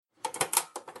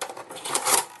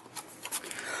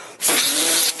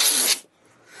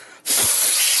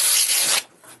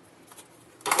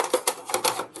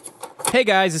Hey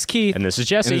guys, it's Keith. And this is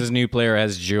Jesse. And this is New Player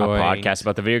Has Joy. A podcast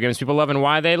about the video games people love and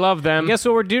why they love them. Guess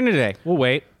what we're doing today? We'll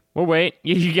wait. We'll wait.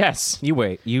 You guess. You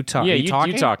wait. You talk. Yeah, you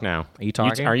talking? you talk now. Are you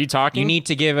talking? Are you talking? You need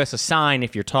to give us a sign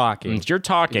if you're talking. If you're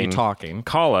talking. You're talking.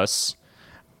 Call us.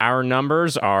 Our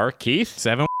numbers are Keith.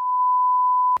 7.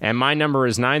 And my number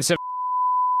is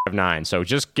 9759. So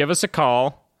just give us a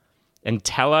call and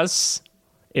tell us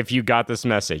if you got this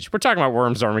message. We're talking about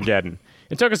Worms Armageddon.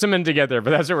 It took us a minute to get there,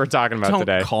 but that's what we're talking about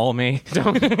today. Don't call me.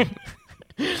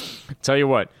 Tell you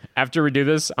what, after we do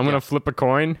this, I'm going to flip a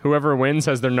coin. Whoever wins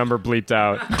has their number bleeped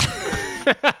out.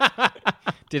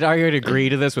 Did I agree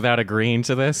to this without agreeing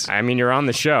to this? I mean, you're on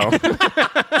the show.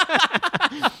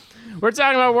 We're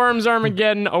talking about Worms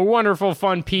Armageddon, a wonderful,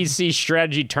 fun PC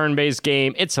strategy turn-based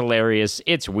game. It's hilarious.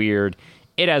 It's weird.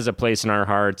 It has a place in our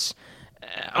hearts.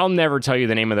 I'll never tell you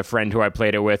the name of the friend who I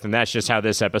played it with, and that's just how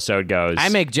this episode goes. I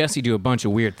make Jesse do a bunch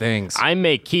of weird things. I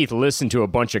make Keith listen to a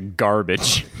bunch of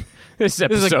garbage. This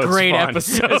is a great fun.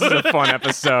 episode. This is a fun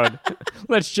episode.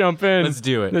 Let's jump in. Let's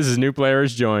do it. This is New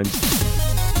Players Joined.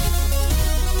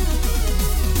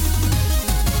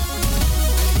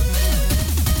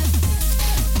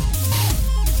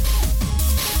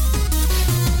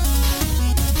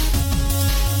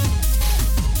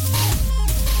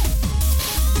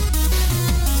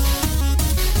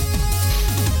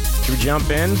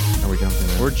 Jump in. Are we jumping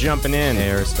in? We're jumping in.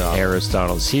 Aristotle.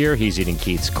 Aristotle's here. He's eating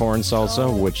Keith's corn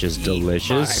salsa, which is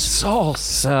delicious.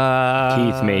 Salsa.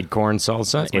 Keith made corn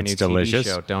salsa. That's my It's new delicious.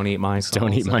 TV show. Don't eat my salsa.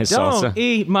 Don't eat my salsa. Don't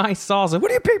eat my salsa. What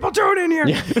are you people doing in here?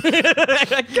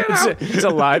 Get out. It's a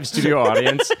live studio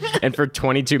audience, and for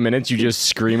 22 minutes you just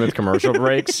scream with commercial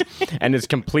breaks, and it's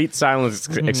complete silence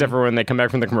except for when they come back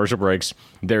from the commercial breaks.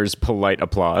 There's polite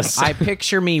applause. I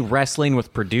picture me wrestling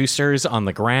with producers on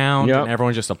the ground, Yep. and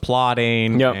everyone's just applauding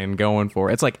Yep. and going for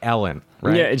it. It's like Ellen,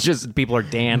 right? Yeah, it's just people are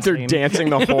dancing. they're dancing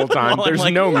the whole time. I'm There's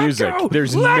like, no "Let music. go!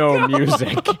 There's Let no go!"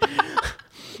 music.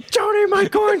 Don't eat my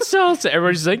corn salsa.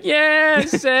 Everyone's just like, yeah,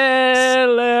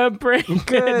 celebrate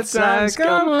good times.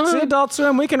 Come on. See, Adult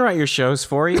Swim, we can write your shows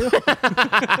for you.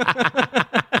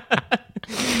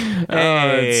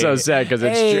 It's so sad because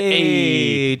it's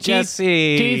Hey, Keith,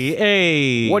 Jesse. Keith,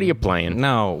 Hey. what are you playing?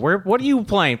 No, what are you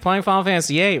playing? Playing Final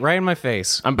Fantasy VIII right in my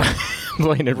face. I'm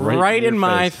playing it Right in in your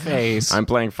my face. face. I'm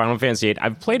playing Final Fantasy VIII.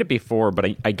 I've played it before, but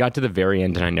I got to the very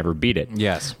end and I never beat it.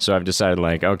 Yes. So I've decided,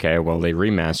 like, okay, well, they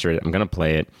remastered it. I'm going to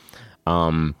play it.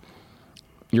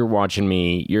 You're watching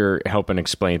me. You're helping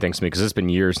explain things to me because it's been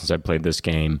years since I played this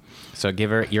game. So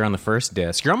you're on the first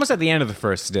disc. You're almost at the end of the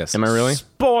first disc. Am I really?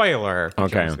 Spoiler.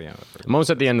 Okay. You're almost at the end of the first. I'm almost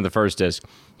at the end of the first disc.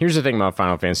 Here's the thing about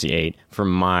Final Fantasy VIII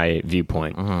from my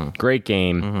viewpoint. Great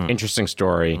game, interesting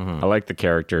story. I like the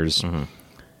characters.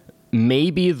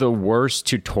 Maybe the worst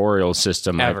tutorial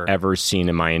system Ever. I've ever seen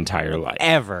in my entire life.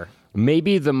 Ever.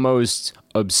 Maybe the most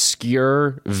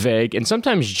obscure, vague, and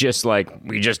sometimes just like,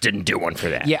 we just didn't do one for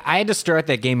that. Yeah, I had to start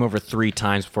that game over 3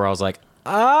 times before I was like,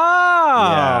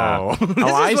 oh. Yeah. This Oh,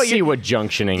 is I what see you- what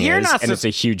junctioning You're is, not and it's a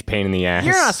huge pain in the ass.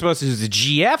 You're not supposed to do the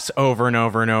GFs over and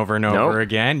over and over and over Nope.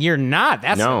 again. You're not.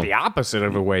 That's No. the opposite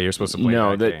of the way you're supposed to play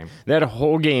No, that game. that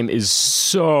whole game is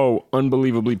so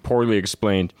unbelievably poorly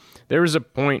explained. There was a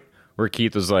point where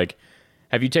Keith was like,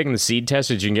 have you taken the seed test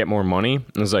so you can get more money? And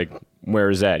I was like,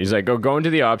 where is that? He's like, go into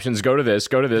the options, go to this,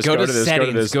 go to this, Go to to this, settings,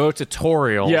 go to this. go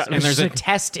tutorials, Yeah, and there's a like-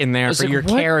 test in there for like, your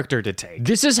what? character to take.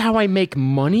 This is how I make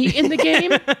money in the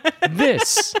game?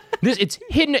 this, it's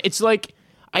hidden. It's like,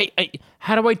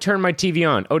 how do I turn my TV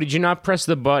on? Oh, did you not press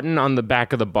the button on the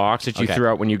back of the box that you Okay. threw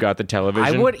out when you got the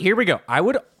television? Here we go. I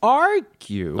would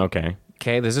argue. Okay.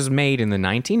 This is made in the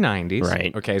 1990s.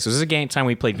 Right. Okay, so this is a game time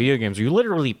we played video games. You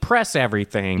literally press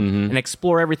everything and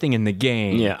explore everything in the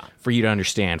game Yeah. for you to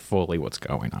understand fully what's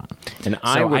going on. And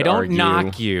So I don't argue,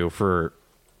 knock you for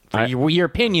what your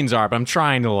opinions are, but I'm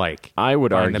trying to I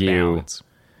would find the argue, balance.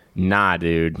 nah,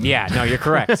 dude. Yeah, no, you're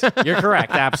correct. You're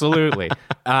correct, absolutely.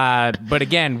 But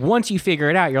again, once you figure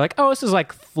it out, you're like, oh, this is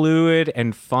like fluid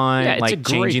and fun, Yeah, it's a like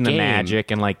great changing the game. magic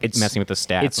and like messing with the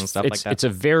stats and stuff like that. It's a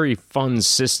very fun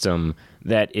system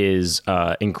that is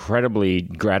incredibly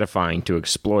gratifying to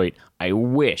exploit. I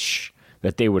wish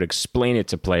that they would explain it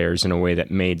to players in a way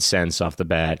that made sense off the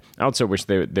bat. I also wish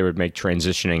they would make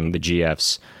transitioning the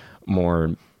GFs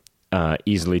more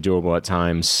easily doable at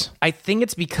times. I think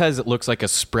it's because it looks like a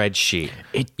spreadsheet.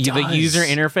 It The does. user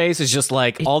interface is just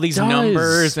like all these does.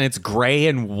 numbers, and it's gray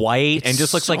and white, and It's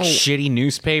just looks like so- shitty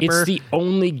newspaper. It's the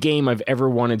only game I've ever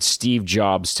wanted Steve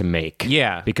Jobs to make.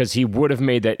 Yeah. Because he would have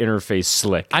made that interface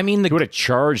slick. I mean, he would have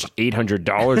charged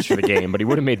 $800 for the game, but he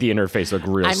would have made the interface look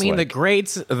real I slick. mean,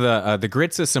 the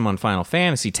grid system on Final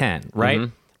Fantasy X, right?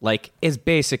 like is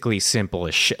basically simple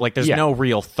as shit. Like there's Yeah. no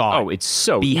real thought. Oh, it's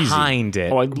so behind easy.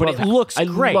 it. Oh, but it looks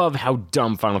great. I love how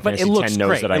dumb Final but Fantasy it looks X knows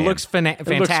great. that I am. It looks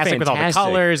fantastic with all the fantastic.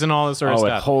 colors and all this sort of Oh,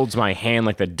 stuff. it holds my hand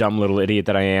like the dumb little idiot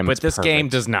that I am. But It's this game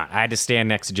perfect. does not. I had to stand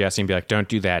next to Jesse and be like, "Don't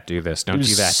do that. Do this. Don't It do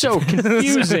was that." so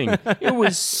confusing. It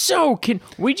was so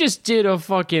we just did a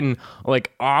fucking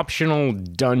like optional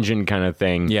dungeon kind of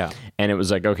thing. Yeah. And it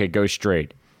was like, okay, go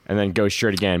straight. And then go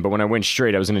straight again. But when I went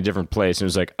straight, I was in a different place. And it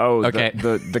was like, oh, Okay.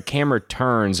 the camera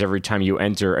turns every time you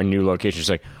enter a new location. It's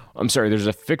like, I'm sorry, there's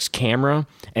a fixed camera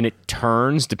and it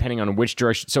turns depending on which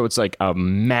direction. So it's like a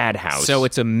madhouse. So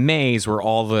it's a maze where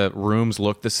all the rooms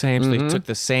look the same. So they took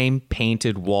the same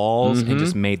painted walls and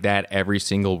just made that every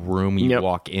single room you Yep.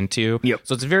 walk into. Yep.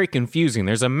 So it's very confusing.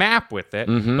 There's a map with it,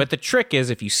 but the trick is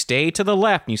if you stay to the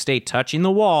left and you stay touching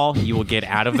the wall, you will get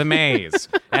out of the maze.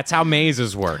 That's how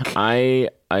mazes work. I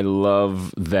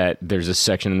love that there's a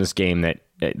section in this game that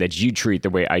you treat the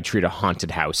way I treat a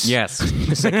haunted house. Yes.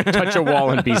 It's like, touch a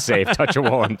wall and be safe. Touch a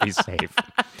wall and be safe.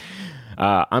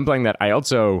 I'm playing that. I got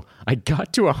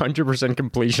to 100%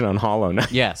 completion on Hollow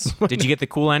Knight. Yes. Did you get the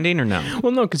cool ending or no?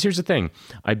 Well, no, because here's the thing.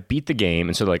 I beat the game,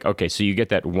 and so like, okay, so you get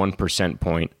that 1%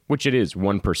 point, which it is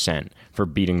 1% for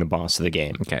beating the boss of the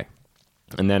game. Okay.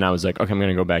 And then I was like, okay, I'm going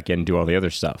to go back in and do all the other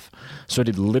stuff. So I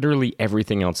did literally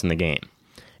everything else in the game.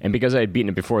 And because I had beaten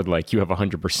it before, like, you have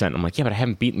 100%. I'm like, yeah, but I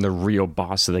haven't beaten the real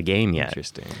boss of the game yet.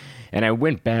 Interesting. And I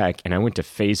went back and I went to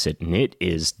face it, and it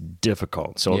is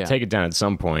difficult. So Yeah. I'll take it down at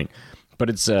some point. But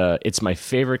it's my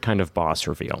favorite kind of boss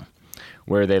reveal,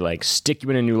 where they like stick you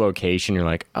in a new location. You're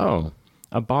like, oh,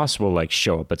 a boss will like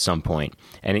show up at some point,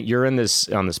 and you're on this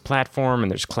platform, and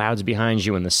there's clouds behind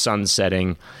you, and the sun's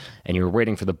setting, and you're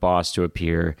waiting for the boss to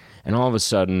appear, and all of a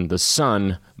sudden the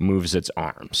sun moves its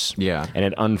arms, Yeah. and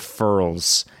it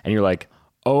unfurls, and you're like,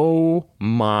 oh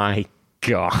my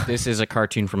god, This is a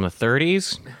cartoon from the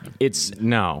 30s? it's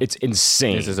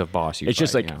insane. This is a boss you It's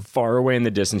just fight, like yeah. far away in the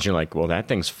distance. You're like, well, that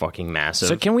thing's fucking massive.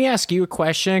 So can we ask you a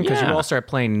question? Because you Yeah. all started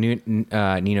playing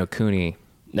Nino Kuni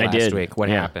last did. week. What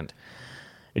Yeah. happened?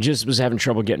 It just was having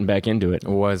trouble getting back into it.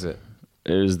 What was it?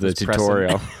 It was the pressing.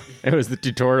 tutorial. It was the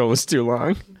tutorial was too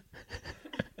long.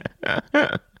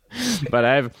 But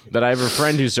I have a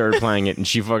friend who started playing it and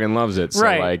she fucking loves it. So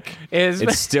Right. like Is-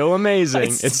 it's still amazing.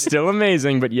 It's still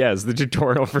amazing, but yes, the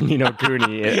tutorial for Nino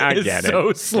Kuni, I It's get so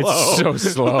it. slow. It's so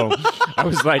slow. I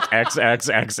was like X X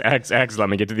X X X, let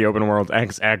me get to the open world.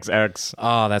 X X X.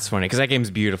 Oh, that's funny because that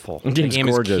game's beautiful. The Game's game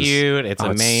gorgeous. is cute. It's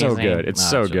Oh, amazing. It's so good. It's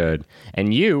so good.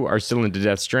 And you are still into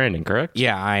Death Stranding, correct?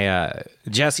 Yeah,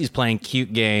 Jesse's playing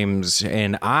cute games,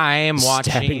 and I am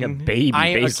watching Stabbing a baby,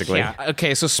 basically.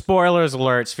 Okay, so spoilers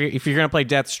alerts. If you're gonna play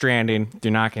Death Stranding,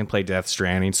 you're not gonna play Death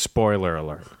Stranding. Spoiler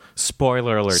alert.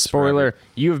 Spoiler alert. Spoiler,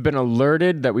 you have been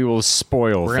alerted that we will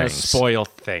spoil We're gonna things. spoil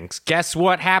things. Guess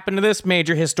what happened to this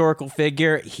major historical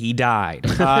figure? He died.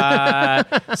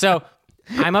 So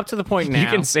I'm up to the point now. You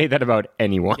can say that about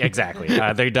anyone. Exactly.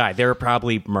 They died. They were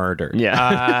probably murdered.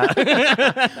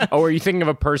 Yeah. Oh, are you thinking of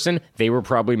a person? They were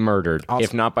probably murdered.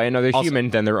 If not by another human,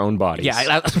 then their own bodies.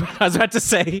 Yeah, I was about to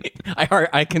say,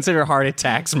 I consider heart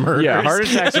attacks murders. Yeah, heart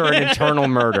attacks are an internal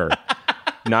murder.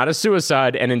 Not a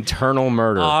suicide, an internal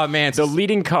murder. Oh, man. The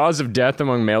leading cause of death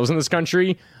among males in this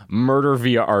country, murder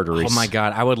via arteries. Oh my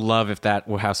God, I would love if that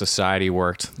were how society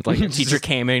worked. Like a teacher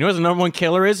came in, you know what the number one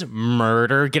killer is?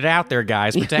 Murder. Get out there,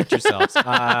 guys. Protect yourselves.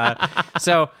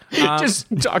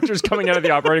 Just doctors coming out of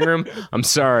the operating room. I'm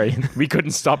sorry, we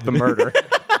couldn't stop the murder.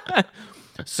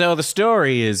 So the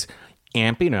story is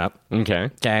amping up. Okay.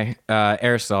 Okay,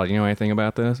 Aristotle, do you know anything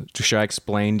about this? Should I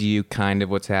explain to you kind of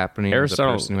what's happening? as a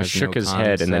person who Aristotle has shook no his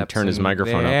head and then concepts? turned his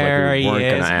microphone up There like we he weren't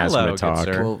going is. to ask Hello, him good to talk.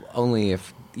 sir. Well, only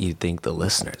if you think the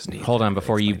listeners need. Hold on,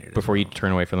 before you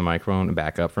turn away from the microphone and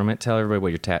back up from it, tell everybody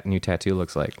what your new tattoo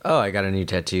looks like. Oh, I got a new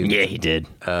tattoo. Yeah, he did.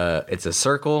 It's a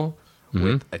circle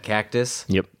with a cactus.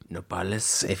 Yep.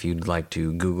 Nopales, if you'd like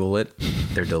to Google it.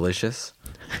 They're delicious.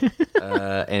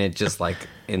 And it's just like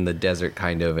in the desert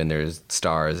kind of, and there's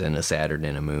stars and a Saturn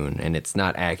and a moon. And it's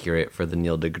not accurate for the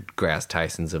Neil deGrasse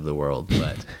Tysons of the world,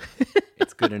 but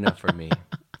it's good enough for me.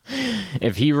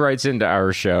 If he writes into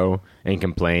our show and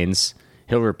complains,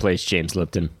 he'll replace James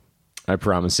Lipton. I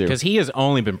promise you. Because he has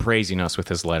only been praising us with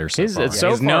his letters so far. So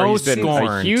There's far, no he's been a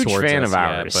scorn huge towards fan us of yet,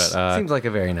 ours. but, Seems like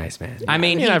a very nice man. I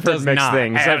mean, he I've heard does mixed not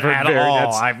things. I've heard at very.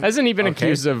 all. Hasn't he been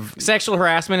accused of? Sexual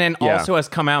harassment, and Yeah. also has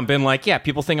come out and been like, yeah,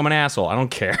 people think I'm an asshole. I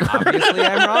don't care. Obviously,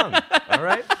 I'm wrong. All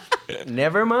right.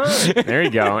 Never mind. There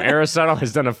you go. Aristotle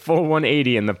has done a full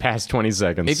 180 in the past 20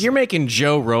 seconds. If you're making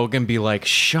Joe Rogan be like,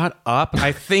 shut up,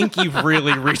 I think you've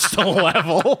really reached a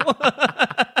level.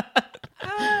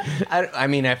 I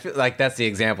mean, I feel like that's the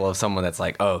example of someone that's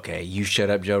like, oh, okay, you shut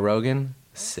up Joe Rogan?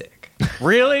 Sick.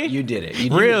 Really? You did it. You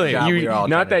did Really? the job we were all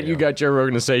Not trying that to you do. got Joe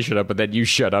Rogan to say shut up, but that you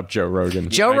shut up Joe Rogan.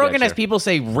 Joe I Rogan gotcha. has people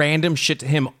say random shit to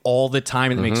him all the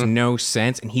time and it makes no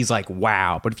sense, and he's like,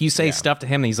 wow. But if you say stuff to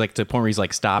him, and he's like to the point where he's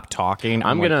like, stop talking,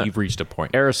 I'm like, you've reached a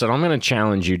point. Aristotle, I'm going to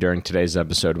challenge you during today's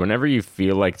episode. Whenever you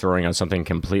feel like throwing out something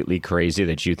completely crazy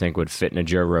that you think would fit in a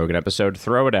Joe Rogan episode,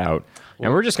 throw it out.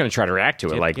 And we're just going to try to react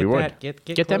to it like we would. Get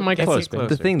that close- mic get close, closer. man.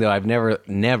 The thing, though, I've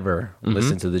never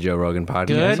listened to the Joe Rogan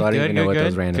podcast, so I don't even know what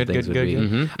those random things would be.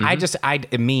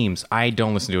 Memes. I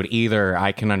don't listen to it either.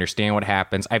 I can understand what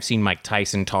happens. I've seen Mike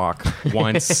Tyson talk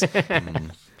once.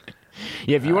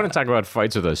 Yeah, if you want to talk about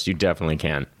fights with us, you definitely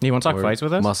can. You want to talk fights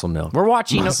with us? Muscle Milk. We're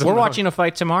watching. We're watching a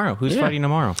fight tomorrow. Who's fighting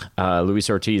tomorrow? Luis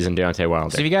Ortiz and Deontay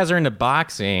Wilder. So if you guys are into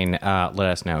boxing, let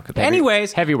us know.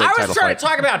 Anyways, heavyweight I was title trying fight. to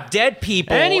talk about dead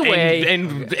people Anyway.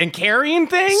 and carrying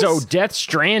things. So Death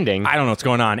Stranding. I don't know what's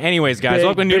going on. Anyways, guys, Big,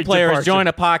 welcome to new big players. departure. Join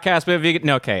a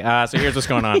podcast. So here's what's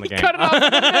going on in the game. Cut it off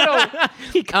in the middle.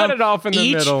 He cut it off in the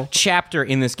Each middle. chapter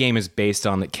in this game is based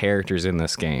on the characters in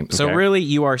this game. So Okay. really,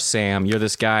 you are Sam. You're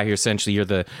this guy who essentially you're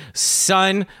the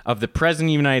son of the president of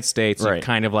the United States. Right. You've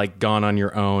kind of like gone on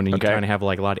your own, and you Okay. kind of have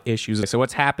like a lot of issues. So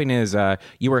what's happening is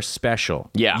you are special.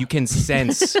 Yeah. You can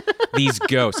sense these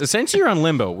ghosts. Essentially, you're on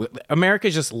limbo.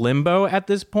 America's just limbo at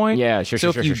this point. Yeah, sure,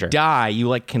 So sure, if you sure. die, you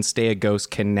like can stay a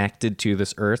ghost connected to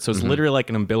this earth. So it's literally like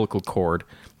an umbilical cord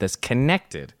that's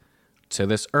connected to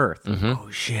this earth. Oh,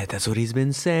 shit, that's what he's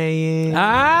been saying.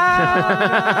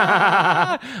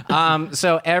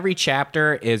 So every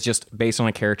chapter is just based on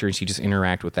a character, and you just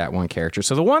interact with that one character.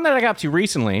 So the one that I got up to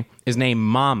recently is named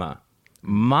Mama.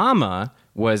 Mama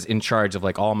was in charge of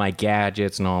like all my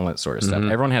gadgets and all that sort of stuff.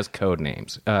 Everyone has code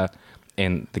names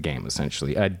in the game,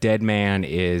 essentially. Dead Man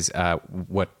is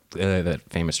what that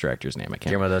famous director's name? I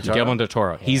can't. Guillermo del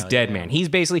Toro. He's Dead Man. He's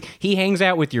basically he hangs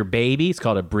out with your baby. It's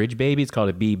called a bridge baby. It's called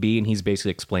a BB, and he's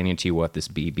basically explaining to you what this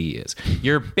BB is.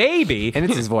 Your baby. And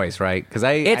it's his voice, right? Because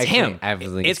It's him.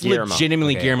 It's Guillermo.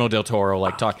 legitimately Guillermo del Toro.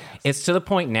 Like talk. It's to the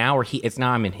point now where it's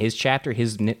now I'm in his chapter.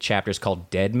 His chapter is called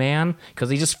Dead Man because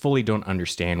they just fully don't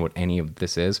understand what any of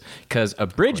this is. Because a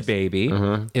bridge baby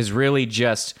is really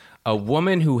just a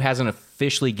woman who hasn't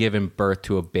officially given birth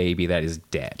to a baby that is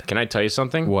dead. Can I tell you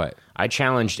something? What? I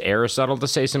challenged Aristotle to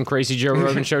say some crazy Joe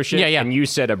Rogan show shit. Yeah, yeah. And you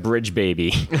said a bridge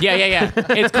baby. Yeah.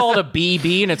 It's called a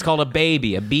BB and it's called a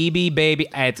baby. A BB baby.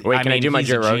 Wait, can I do my he's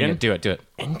Joe a genius. Rogan? Do it.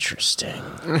 Interesting.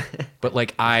 But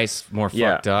like eyes more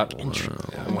Yeah. fucked up.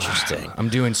 Interesting. I'm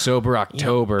doing sober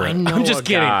October. I know I'm just a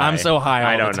kidding. guy. I'm so high all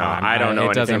I don't the know. time. I don't know It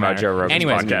anything doesn't about matter. Joe Rogan's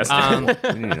Anyways,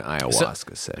 podcast. We need an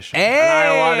ayahuasca session.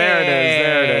 Hey,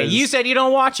 There it is. You said you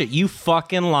don't watch it. You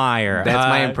fucking liar. That's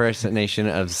my impersonation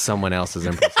of someone else's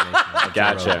impersonation. of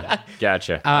Joe Rogan.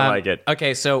 Gotcha. I like it.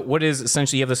 Okay, so what is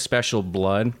essentially you have the special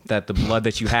blood that the blood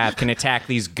that you have can attack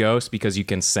these ghosts because you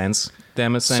can sense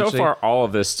them So essentially. far, all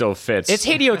of this still fits. it's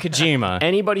Hideo Kojima.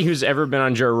 Anybody who's ever been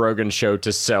on Joe Rogan's show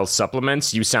to sell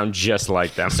supplements, you sound just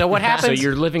like them. So what happens- So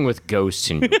you're living with ghosts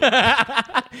in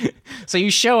So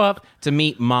you show up to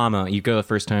meet Mama. You go the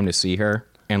first time to see her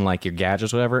and like your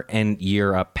gadgets, whatever, and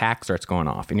your pack starts going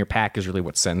off. And your pack is really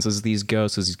what senses these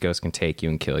ghosts, because these ghosts can take you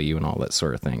and kill you and all that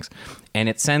sort of things. And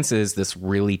it senses this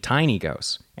really tiny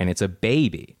ghost, and it's a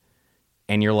baby.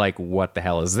 And you're like, what the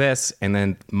hell is this? And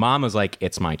then Mama's like,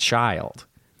 it's my child.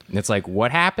 And it's like,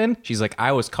 what happened? She's like,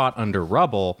 I was caught under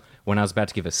rubble when I was about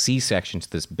to give a C-section to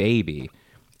this baby,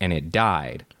 and it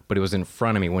died. But it was in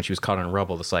front of me when she was caught on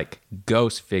rubble. This like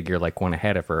ghost figure like went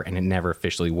ahead of her, and it never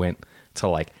officially went to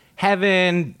like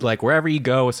heaven, like wherever you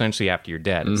go essentially after you're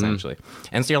dead, essentially.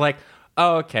 And so you're like,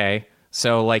 oh, okay.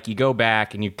 So like you go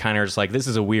back and you kind of just like, this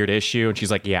is a weird issue. And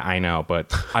she's like, yeah, I know,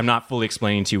 but I'm not fully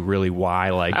explaining to you really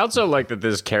why. Like, I also like that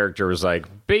this character was like,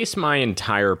 base my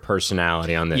entire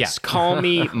personality on this. Yeah. Call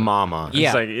me Mama. yeah.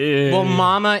 It's like, eh. Well,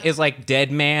 Mama is like dead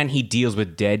man. He deals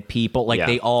with dead people. Like Yeah.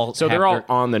 they all. So have they're all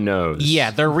their- on the nose.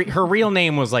 Yeah, her real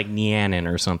name was like Nianin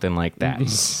or something like that.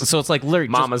 So it's like literally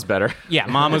just- Mama's better. Yeah,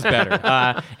 Mama's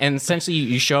better. And essentially,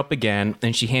 you show up again,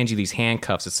 and she hands you these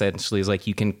handcuffs. Essentially, is like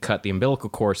you can cut the umbilical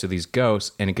cord to these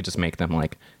ghosts, and it could just make them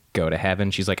like go to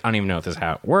heaven. She's like, I don't even know if this is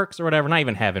how it works or whatever. Not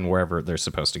even heaven, wherever they're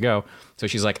supposed to go. So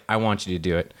she's like, I want you to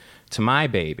do it to my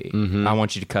baby. I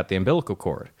want you to cut the umbilical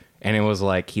cord. And it was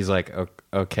like, he's like,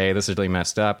 okay, this is really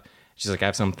messed up. She's like, I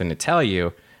have something to tell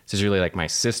you. This is really like my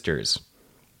sister's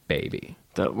baby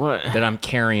What? that I'm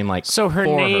carrying like So her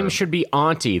for name her. should be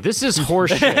Auntie. This is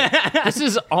horseshit. This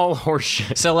is all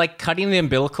horseshit. So like cutting the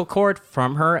umbilical cord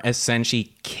from her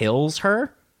essentially kills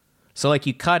her. So like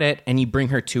you cut it and you bring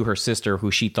her to her sister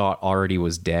who she thought already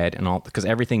was dead and all, because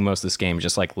everything most of this game is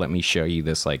just like, let me show you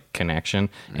this like connection.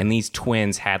 And these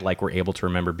twins were able to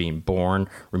remember being born,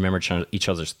 remember each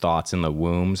other's thoughts in the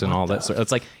wombs and all that. So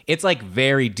it's like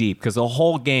very deep, because the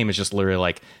whole game is just literally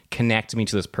like, connect me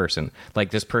to this person.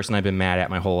 Like this person I've been mad at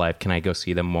my whole life. Can I go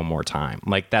see them one more time?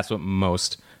 Like that's what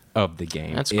most of the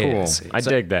game That's cool. is. I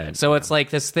dig that. So it's like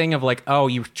this thing of like, oh,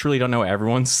 you truly don't know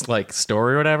everyone's like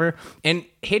story or whatever. And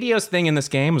Hideo's thing in this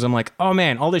game was I'm like, oh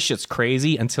man, all this shit's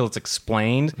crazy until it's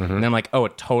explained. And then I'm like, oh,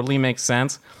 it totally makes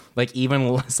sense. Like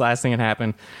even this last thing that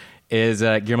happened is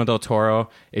Guillermo del Toro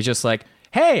is just like,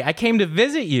 hey, I came to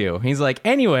visit you. He's like,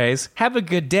 anyways, have a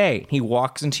good day. He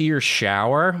walks into your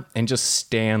shower and just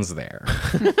stands there.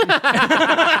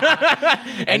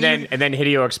 and then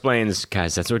Hideo explains,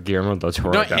 guys, that's what Guillermo del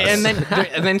Toro does. And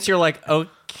then you're like,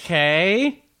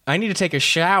 okay, I need to take a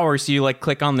shower. So you like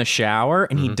click on the shower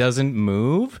and he doesn't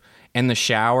move. And the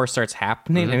shower starts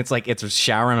happening. And it's like, it's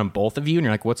showering on both of you. And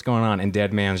you're like, what's going on? And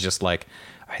Dead Man's just like,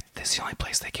 this is the only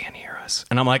place they can't hear us.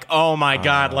 And I'm like, oh my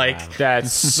God, like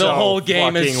that's so the whole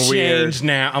game has fucking changed weird.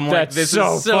 now. I'm like, That's this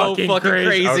so is so fucking fucking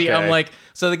crazy. Okay. I'm like,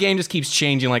 so the game just keeps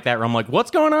changing like that, where I'm like,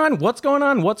 what's going on? What's going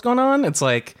on? What's going on? It's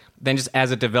like, then just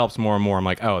as it develops more and more, I'm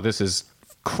like, oh, this is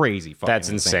crazy fucking That's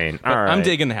insane. But All right. I'm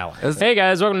digging the hell out of it. Hey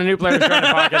guys, welcome to New Players Journey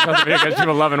Podcast. About the video games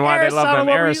people love and why they love them.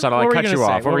 Aristotle, I cut you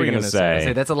off. What were you going to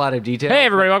say? That's a lot of detail. Hey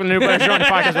everybody, welcome to New Players Journey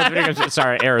Podcast. About the video games.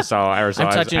 Sorry, Aristotle.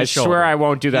 I'm touching I his shoulder. swear I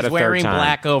won't do that He's a third wearing time.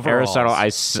 black overalls. Aristotle, I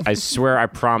swear, I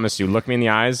promise you. Look me in the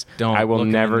eyes. Don't I will look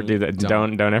never in do the- that.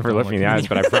 don't- Don't ever look me in the eyes.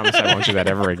 But I promise I won't do that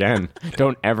ever again.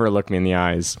 Don't ever look me in the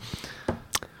eyes.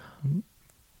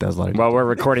 That was a lot of While we're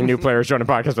recording New Players Journey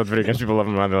Podcast about the video games people love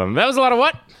and love them. That was a lot of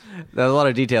what? That was a lot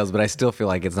of details, but I still feel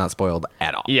like it's not spoiled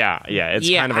at all. Yeah. It's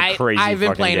kind of a crazy I've been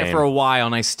fucking playing game. it for a while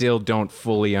and I still don't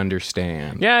fully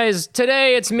understand. Guys,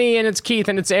 today it's me and it's Keith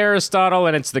and it's Aristotle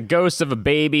and it's the ghost of a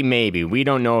baby maybe. We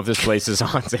don't know if this place is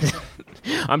haunted.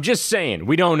 I'm just saying,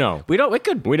 we don't know. We don't. It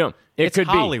could. We don't. It It's could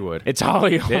Hollywood. be. It's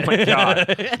Hollywood. Oh my God.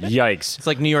 Yikes. It's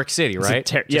like New York City, right?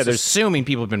 yeah, Just there's- assuming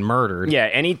people have been murdered. Yeah,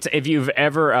 if you've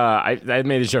ever, I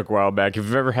made this joke a while back. If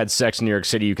you've ever had sex in New York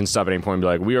City, you can stop at any point and be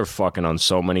like, we are fucking on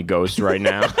so many ghosts right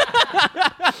now.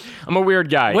 I'm a weird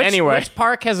guy. Anyway. Which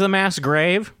park has the mass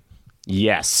grave?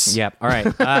 Yes. Yep. All right.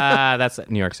 That's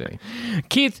New York City.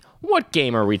 Keith, what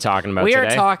game are we talking about We today?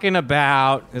 are talking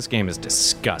about. This game is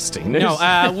disgusting. No,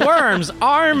 Worms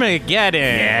Armageddon.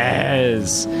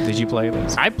 Yes. Did you play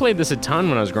this? I played this a ton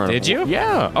when I was growing up. Did you?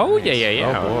 Yeah. Oh,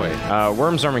 yeah. Oh, boy.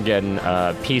 Worms Armageddon,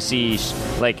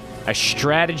 PC, like a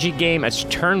strategy game, a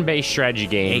turn-based strategy A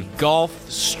game. golf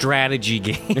strategy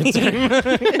game.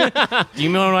 Do you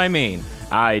know what I mean?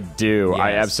 I do.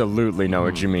 I Yes. absolutely know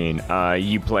what you mean.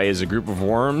 You play as a group of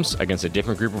worms against a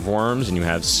different group of worms, and you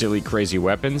have silly, crazy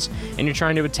weapons, and you're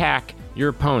trying to attack your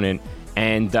opponent.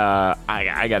 And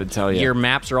I got to tell you, Your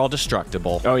maps are all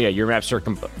destructible. oh yeah, your maps are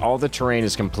all the terrain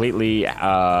is completely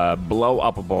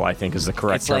blow-upable. I think is the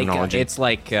correct terminology. It's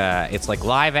like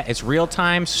live. It's real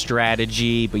time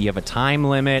strategy, but you have a time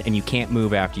limit, and you can't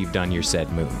move after you've done your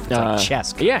said move. It's like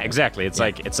chess. Yeah, exactly. It's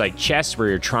like chess where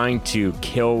you're trying to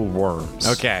kill worms.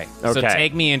 Okay. So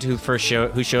take me into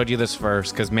who showed you this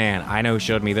first, because man, I know who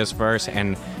showed me this first,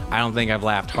 and I don't think I've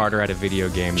laughed harder at a video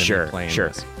game than me playing Sure.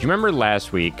 this. Do you remember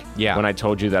last week Yeah. when I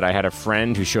told you that I had a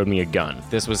friend who showed me a gun?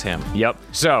 This was him. Yep.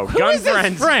 So, gun is this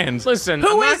friends. friend? Listen,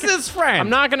 Who I'm is not this friend? I'm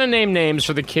not going to name names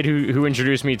for the kid who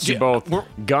introduced me to both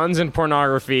guns and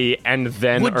pornography, and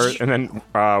then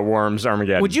Worms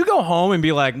Armageddon. Would you go home and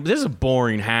be like, "This is a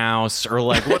boring house," or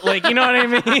like, what, like you know what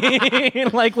I mean?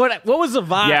 Like, what was the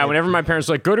vibe? Yeah. Whenever my parents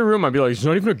were like, go to your room, I'd be like, "There's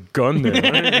not even a gun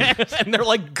there," and they're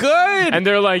like, "Good." and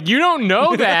they're like, "You don't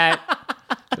know that."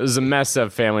 It was a messed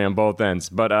up family on both ends.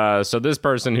 But so this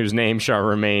person whose name shall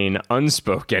remain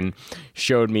unspoken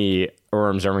showed me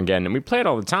Worms Armageddon, and we play it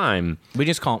all the time. let's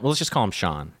just call him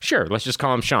Sean. Sure, let's just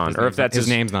call him Sean, or if that's his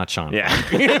name's not Sean. Yeah.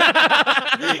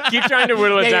 Keep trying to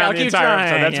whittle it down I'll the keep entire trying.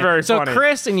 episode. That's very so funny.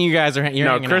 Chris and you guys are hanging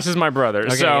Chris out. is my brother.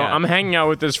 So yeah. I'm hanging out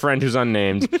with this friend who's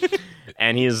unnamed.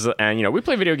 And we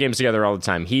play video games together all the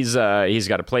time. He's got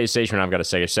a PlayStation, and I've got a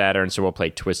Sega Saturn, so we'll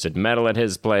play Twisted Metal at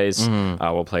his place.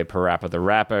 We'll play Parappa the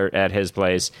Rapper at his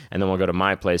place, and then we'll go to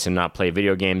my place and not play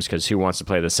video games because who wants to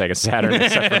play the Sega Saturn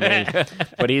except for me?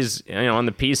 But he's on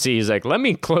the PC. He's like, let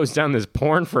me close down this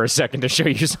porn for a second to show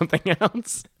you something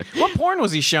else. What porn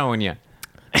was he showing you?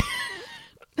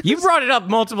 You brought it up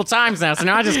multiple times now, so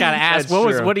now I just gotta ask,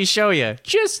 That's true. what did he show you?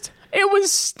 It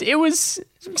was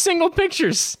single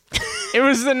pictures. It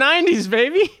was the 90s,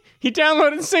 baby. He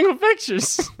downloaded single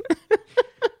pictures.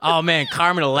 Oh man,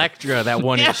 Carmen Electra, that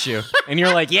one issue, and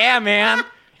you're like, yeah, man.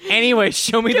 Anyway,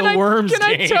 show me the worms Can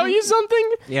game. I tell you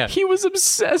something? Yeah. He was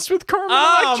obsessed with Carmen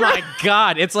Oh Electra. my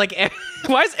god! It's like,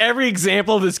 why is every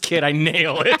example of this kid I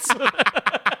nail it?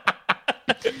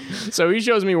 So he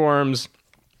shows me worms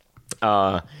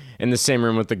in the same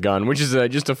room with the gun, which is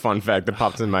just a fun fact that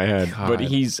pops in my head. But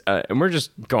he's and we're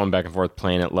just going back and forth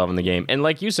playing it, loving the game. And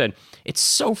like you said, it's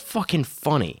so fucking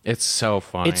funny. It's so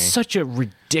funny. It's such a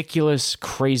ridiculous,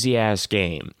 crazy ass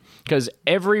game. Because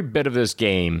every bit of this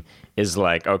game is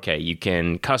like, okay, you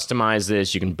can customize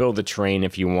this, you can build a train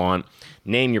if you want,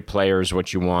 name your players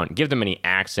what you want, give them any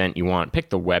accent you want,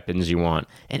 pick the weapons you want.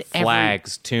 And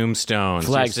flags, tombstones,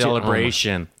 Flags, your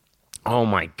celebration. Oh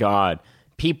my God.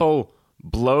 People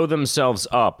blow themselves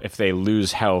up if they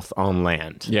lose health on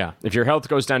land. Yeah. If your health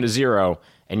goes down to 0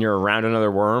 and you're around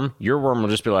another worm, your worm will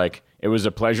just be like, it was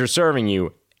a pleasure serving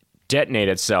you, detonate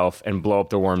itself, and blow up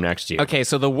the worm next to you. Okay,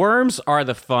 so the worms are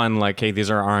the fun, like, hey,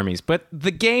 these are armies. But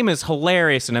the game is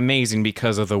hilarious and amazing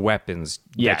because of the weapons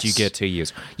Yes. that you get to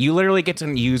use. You literally get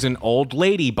to use an old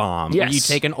lady bomb. Yes. Where you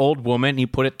take an old woman and you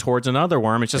put it towards another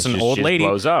worm. It's just an old just lady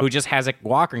blows up. who just has a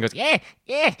walker and goes,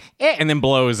 and then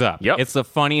blows up. Yep. It's the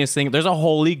funniest thing. There's a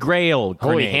holy grail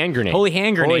Holy grenade. hand grenade. Holy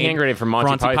hand grenade. Holy hand grenade from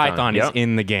Monty Python. is Yep.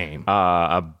 in the game.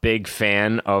 A big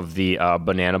fan of the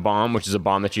banana bomb, which is a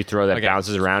bomb that you throw that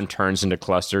bounces around, turns into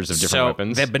clusters of different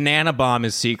weapons. The banana bomb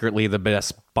is secretly the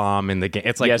best bomb in the game.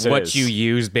 It's like Yes, it what is. you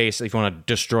use basically if you want to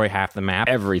destroy half the map.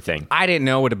 Everything. I didn't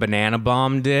know what a banana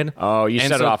bomb did. Oh, you And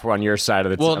set so- it off on your side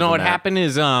of the Well, of no, the what map. happened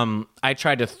is I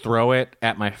tried to throw it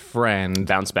at my friend,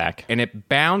 Bounce back. and it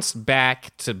bounced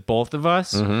back to both of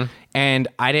us. Mm-hmm. And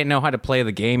I didn't know how to play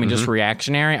the game, and just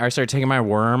reactionary, I started taking my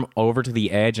worm over to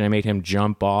the edge, and I made him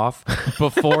jump off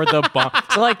before the bomb.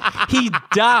 So like he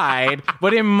died,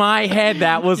 but in my head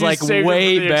that was You like saved him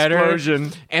way for the better.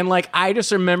 explosion. And like I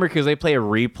just remember because they play a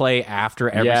replay after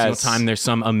every Yes. single time there's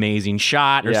some amazing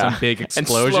shot or Yeah. some big And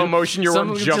explosion. slow motion, your worm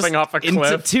Someone jumping just off a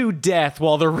cliff. to death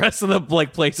while the rest of the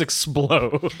like place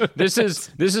explode. This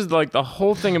is like the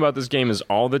whole thing about this game is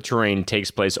all the terrain takes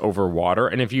place over water,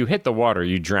 and if you hit the water,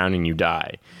 you drown and you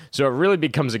die. So it really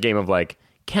becomes a game of like,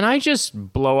 can I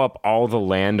just blow up all the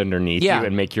land underneath Yeah. you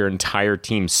and make your entire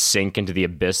team sink into the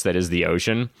abyss that is the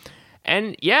ocean?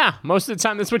 And yeah, most of the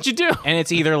time that's what you do. And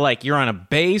it's either like you're on a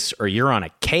base or you're on a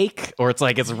cake, or it's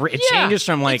like it changes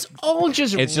from like it's all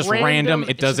just it's just random.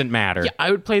 It doesn't matter. Yeah, I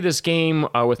would play this game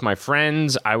with my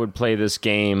friends. I would play this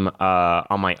game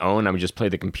on my own. I would just play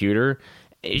the computer.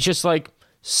 It's just like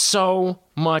so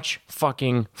much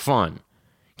fucking fun.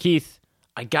 Keith,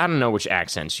 I gotta know which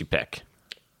accents you pick.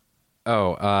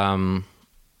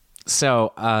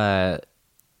 So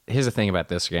here's the thing about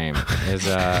this game is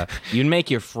you'd make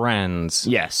your friends,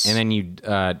 Yes. and then you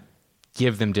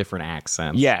give them different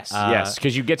accents. Yes,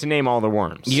 because you get to name all the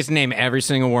worms. You get to name every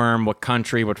single worm, what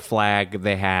country, what flag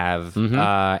they have, Mm-hmm.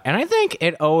 and I think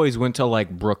it always went to like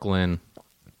Brooklyn.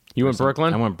 You went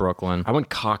Brooklyn? I went Brooklyn. I went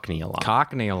Cockney a lot.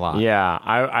 Cockney a lot. Yeah,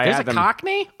 I There's had a them.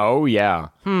 Cockney? Oh yeah.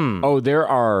 Oh, there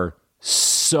are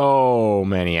so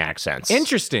many accents.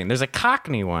 Interesting. There's a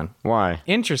Cockney one. Why?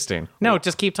 Interesting. No,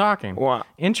 just keep talking. Why?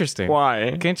 Interesting.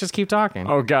 Why? Can't just keep talking.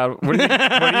 Oh God, what do you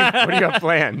got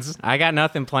plans? I got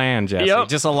nothing planned, Jesse. Yep.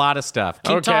 Just a lot of stuff.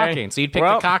 Keep Okay. talking. So you'd pick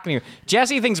Well- the Cockney.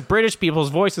 Jesse thinks British people's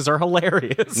voices are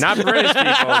hilarious. Not British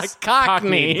peoples.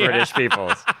 Cockney. British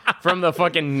peoples. From the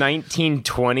fucking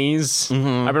 1920s.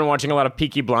 I've been watching a lot of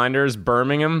Peaky Blinders,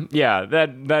 Birmingham. Yeah,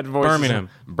 that voice.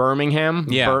 Birmingham.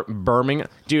 Yeah. Birmingham.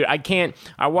 Dude, I can't.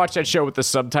 I watch that show with the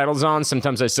subtitles on.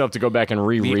 Sometimes I still have to go back and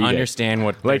reread We it. understand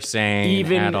what they're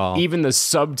saying at all. Even the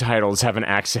subtitles have an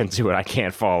accent to it. I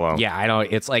can't follow. Yeah, I know.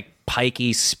 It's like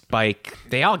Pikey, Spike.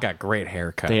 They all got great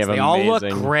haircuts. They have all look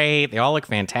amazing- great. They all look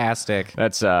fantastic.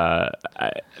 That's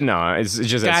no, it's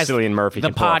just that Guys, Cillian Murphy. the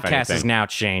can pull off podcast is anything. now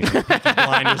changed. Peaky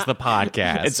Blinders, the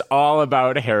podcast. It's all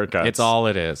about haircuts. It's all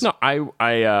it is. No,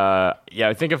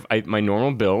 I think if my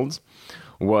normal build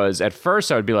was at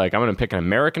first I would be like, I'm gonna pick an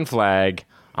American flag.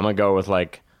 I'm gonna go with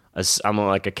like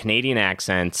a Canadian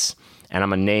accent, and I'm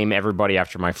gonna name everybody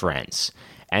after my friends.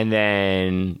 And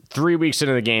then 3 weeks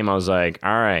into the game, I was like,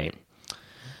 all right,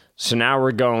 so now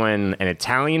we're going an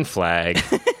Italian flag.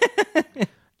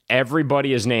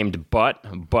 Everybody is named but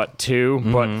 2,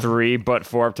 but 3, but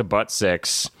 4 up to but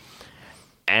 6.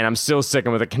 And I'm still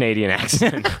sticking with a Canadian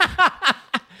accent.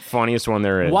 Funniest one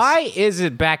there is. Why is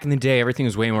it back in the day everything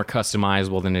was way more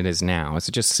customizable than it is now? Is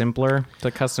it just simpler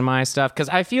to customize stuff? Because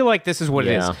I feel like this is what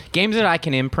it Yeah. is. Games that I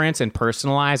can imprint and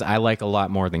personalize, I like a lot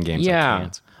more than games I Yeah,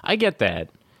 can't. I get that.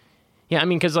 Yeah, I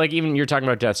mean, because like even you're talking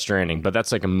about Death Stranding, but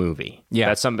that's like a movie. Yeah.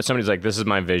 That's somebody's like, this is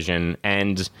my vision,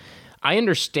 and I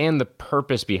understand the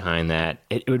purpose behind that.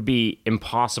 It would be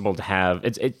impossible to have.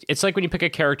 It's like when you pick a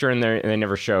character in there and they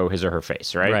never show his or her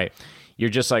face, right? Right. You're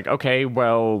just like, okay,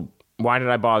 well, why did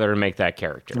I bother to make that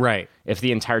character? Right. If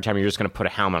the entire time you're just going to put a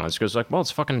helmet on, it's goes like, well,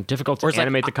 it's fucking difficult to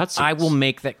animate the cutscenes. I will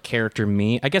make that character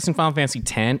me. I guess in Final Fantasy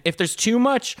X, if there's too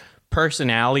much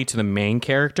personality to the main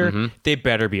character, they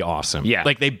better be awesome. Yeah.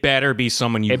 Like, they better be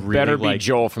someone you It really better like. be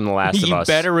Joel from The Last of You Us.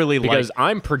 better really because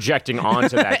I'm projecting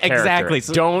onto that character. Exactly.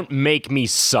 So- Don't make me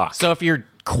suck. So if you're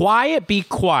quiet, be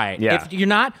quiet. Yeah. If you're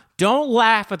not, don't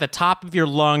laugh at the top of your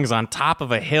lungs on top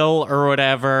of a hill or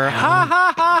whatever. Ha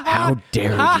ha ha ha. How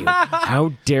dare you?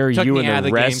 How dare Took you me out and of the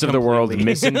the rest game of the world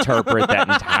completely. misinterpret that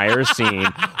entire scene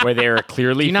where they are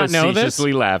clearly you not know this?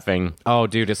 facetiously laughing? Oh,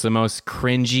 dude, it's the most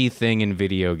cringy thing in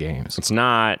video games. It's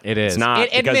not. It is. It's not.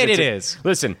 Admit because it it's is.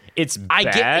 Listen, it's I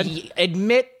bad. get.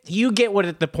 Admit you get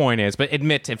what the point is, but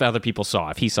admit if other people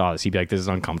saw. If he saw this, he'd be like, "This is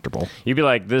uncomfortable." You'd be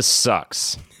like, this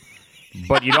sucks.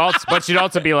 But you'd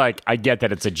also be like, I get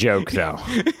that it's a joke though.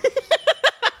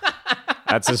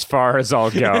 That's as far as I'll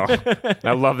go.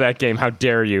 I love that game. How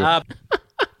dare you?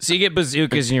 So you get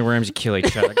bazookas in your rooms, you kill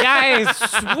each other. Guys,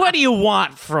 what do you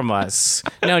want from us?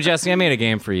 No, Jesse, I made a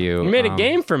game for you. You made a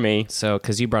game for me. So,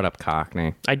 because you brought up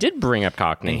Cockney. I did bring up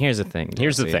Cockney. And here's the thing.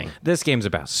 Here's the Jesse. thing. This game's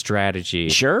about strategy.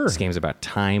 Sure. This game's about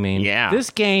timing. Yeah. This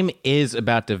game is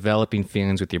about developing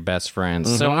feelings with your best friends.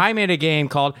 Mm-hmm. So I made a game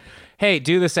called Hey,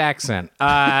 do this accent. Where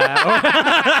I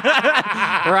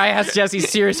asked Jesse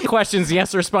serious questions. He has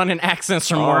to respond in accents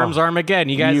from Worms Armageddon.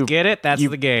 You guys get it? That's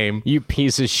the game. You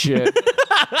piece of shit.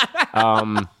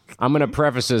 I'm going to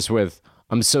preface this with,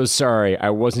 I'm so sorry.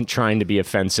 I wasn't trying to be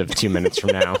offensive 2 minutes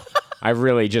from now. I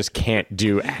really just can't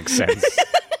do accents.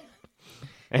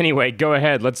 Anyway, go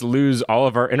ahead. Let's lose all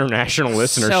of our international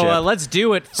listenership. So let's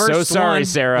do it. First So sorry, one,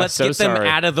 Sarah. Let's So get them sorry.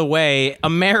 out of the way.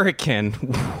 American.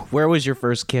 Where was your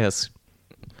first kiss?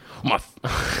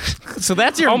 So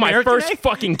that's your my American first egg?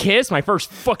 fucking kiss, my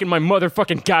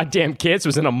motherfucking goddamn kiss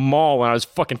was in a mall when I was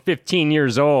fucking 15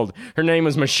 years old. Her name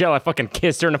was Michelle. I fucking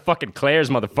kissed her in a fucking Claire's,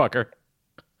 motherfucker.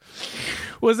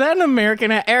 Was that an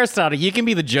American? Aristotle, you can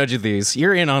be the judge of these.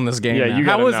 You're in on this game. Yeah, now. you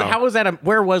gotta know. How was that?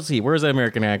 Where was he? Where's that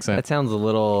American accent? That sounds a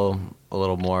little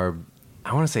more.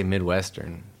 I want to say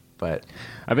Midwestern, but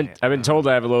I've been told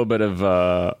I have a little bit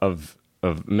of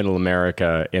Middle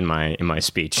America in my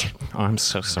speech. Oh, I'm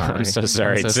so sorry. I'm so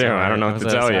sorry, too. I don't know what to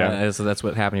tell you. So that's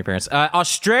what happened to your parents.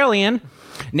 Australian.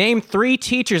 Name 3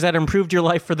 teachers that improved your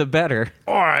life for the better.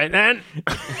 All right, then.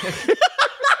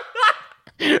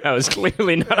 That was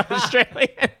clearly not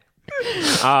Australian.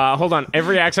 Hold on.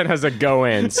 Every accent has a go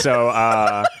in,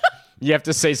 so you have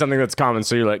to say something that's common.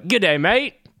 So you're like, "Good day,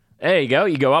 mate." There you go.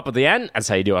 You go up at the end. That's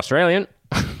how you do Australian.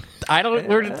 I don't.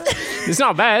 It's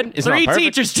not bad. It's 3 not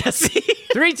perfect. teachers, Jesse.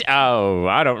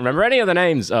 I don't remember any of the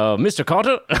names. Mr.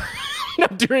 Cotter.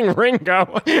 I'm doing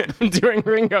Ringo. I'm doing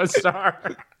Ringo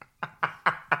Starr.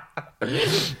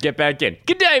 Get back in.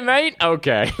 Good day, mate.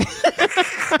 Okay.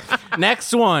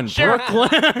 Next one,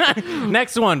 Brooklyn.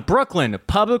 Next one, Brooklyn.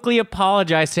 Publicly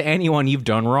apologize to anyone you've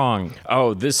done wrong.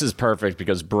 Oh, this is perfect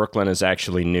because Brooklyn is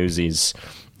actually Newsies.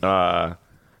 So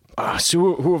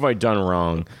who have I done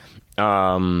wrong?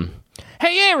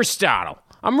 Hey, Aristotle.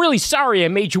 I'm really sorry I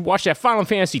made you watch that Final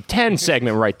Fantasy X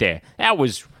segment right there. That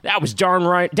was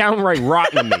downright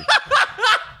rotten to me.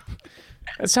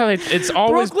 That's how it's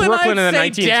always Brooklyn in the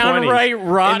I'd say 1920s. downright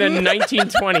rotten. In the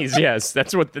 1920s, yes.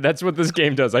 That's what this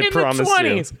game does. I In promise the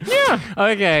 20s. you. Yeah.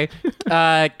 Okay.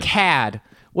 CAD.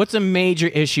 What's a major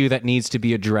issue that needs to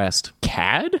be addressed?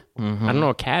 CAD? I don't know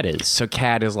what CAD is. So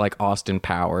CAD is like Austin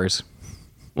Powers.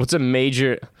 What's a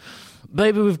major...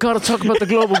 Baby, we've got to talk about the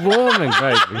global warming,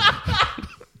 baby.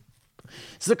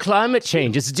 It's the climate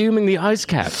change. It's dooming the ice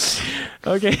caps.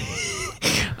 Okay.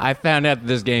 I found out that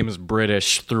this game is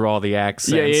British through all the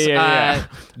accents. Yeah.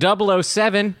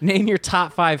 007, name your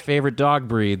top 5 favorite dog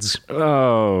breeds.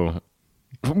 Oh.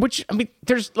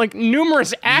 There's like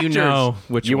numerous actors. You know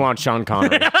which You one. want Sean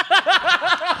Connery.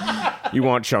 You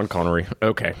want Sean Connery.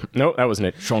 Okay. No, that wasn't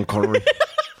it. Sean Connery.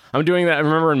 I'm doing that. I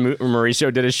remember when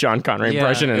Mauricio did his Sean Connery Yeah,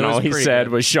 impression, and it was all he pretty said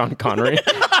good. was Sean Connery.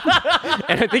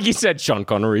 And I think he said Sean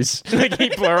Connery's. Like he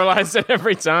pluralized it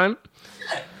every time.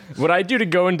 What I do to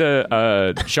go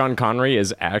into Sean Connery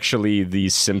is actually the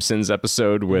Simpsons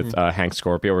episode with Hank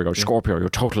Scorpio, where he goes, Scorpio, you're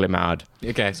totally mad.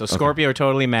 Okay, so Scorpio are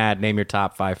totally mad. Name your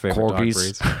top 5 favorite dog Corgis.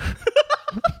 breeds.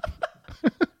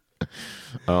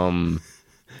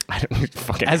 I don't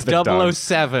fucking As the dogs.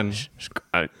 007.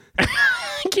 I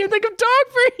can't think of dog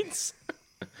breeds.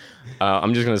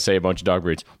 I'm just going to say a bunch of dog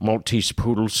breeds. Maltese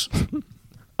poodles.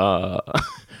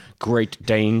 Great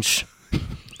Danes.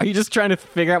 Are you just trying to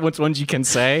figure out which ones you can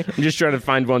say? I'm just trying to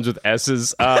find ones with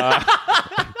S's. All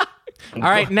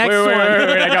right, next one. Wait,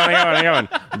 I got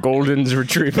one. Golden's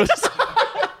Retrievers.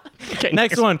 Okay,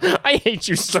 Next one. I hate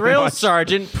you so Drill much.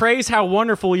 sergeant, praise how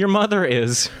wonderful your mother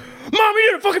is. Mom,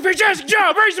 you did a fucking fantastic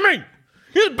job raising me.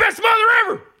 You're the best mother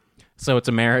ever. So it's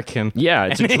American. Yeah,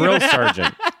 it's a drill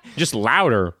sergeant. Just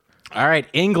louder. All right,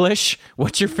 English.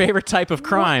 What's your favorite type of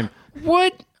crime?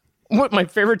 What? What, my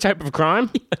favorite type of crime?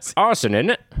 Yes. Arson, isn't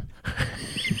it?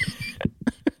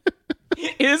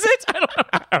 Is it?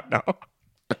 I don't know.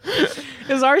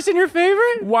 Is arson your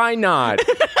favorite? Why not?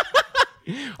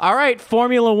 All right,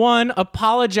 Formula One,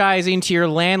 apologizing to your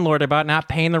landlord about not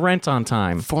paying the rent on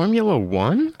time. Formula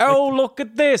One? Oh, look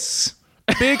at this.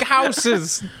 Big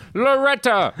houses.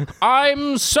 Loretta,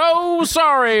 I'm so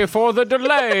sorry for the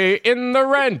delay in the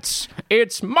rent.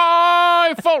 It's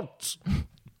my fault.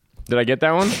 Did I get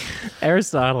that one?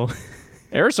 Aristotle.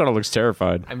 Aristotle looks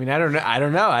terrified. I mean, I don't know. I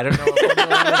don't know what Formula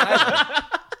One is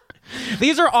either.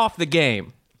 These are off the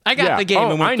game. I got Yeah. the game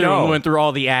Oh, and I know. went through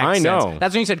all the accents. know.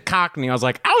 That's when you said Cockney. I was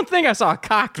like, I don't think I saw a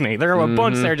Cockney. There were a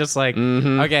bunch there just like,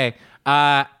 okay.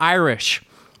 Irish.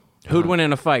 Who'd win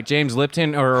in a fight, James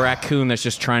Lipton or a raccoon that's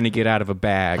just trying to get out of a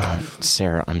bag?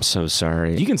 Sarah, I'm so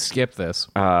sorry. You can skip this.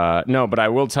 No, but I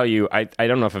will tell you, I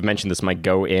don't know if I've mentioned this, my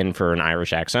go in for an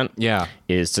Irish accent Yeah.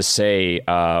 is to say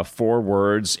 4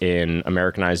 words in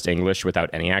Americanized English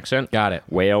without any accent. Got it.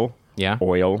 Whale. Yeah.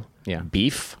 Oil. Yeah.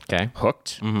 Beef. Okay.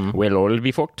 Hooked. Whale oil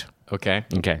be hooked. Okay.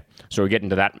 Okay. So we get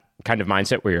into that kind of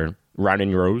mindset where you're rounding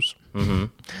your O's.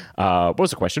 What was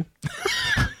the question?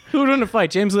 Who'd win in a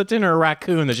fight, James Lipton or a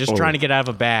raccoon that's just trying to get out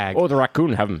of a bag? Oh, the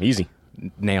raccoon. Have him easy.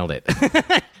 Nailed it.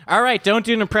 All right, don't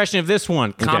do an impression of this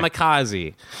one.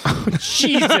 Kamikaze.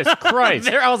 Jesus Christ.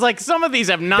 There, I was like, some of these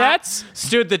have not That's-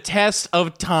 stood the test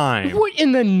of time. What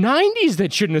in the 90s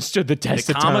that shouldn't have stood the test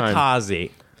of time?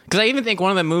 Kamikaze. Because I even think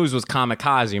one of the moves was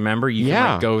kamikaze. Remember, you can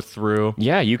Yeah. like, go through.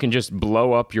 Yeah, you can just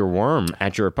blow up your worm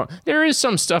at your opponent. There is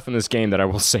some stuff in this game that I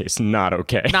will say is not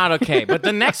okay. Not okay, but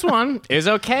the next one is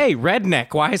okay.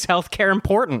 Redneck. Why is healthcare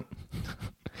important?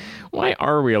 Why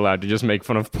are we allowed to just make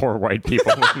fun of poor white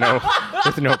people with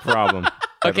no problem?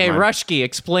 Okay, Never mind. Rushki.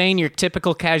 Explain your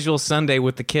typical casual Sunday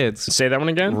with the kids. Say that one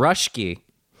again. Rushki.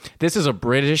 This is a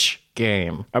British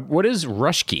game. What is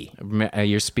Rushki?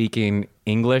 You're speaking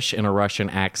English in a Russian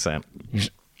accent.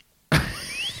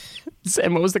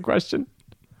 Sam, what was the question?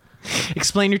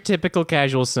 Explain your typical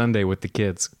casual Sunday with the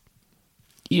kids.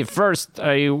 Yeah, first,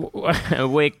 I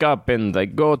wake up and I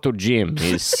go to gym.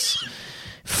 It's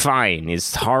fine.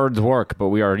 It's hard work, but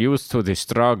we are used to the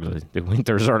struggle. The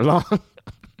winters are long.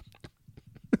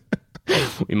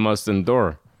 We must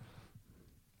endure.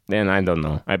 Then I don't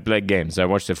know. I play games. I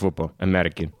watch the football.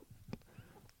 American.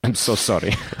 I'm so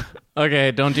sorry.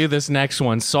 Okay, don't do this next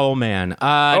one. Soul Man.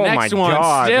 Oh Next my one.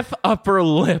 God. Stiff upper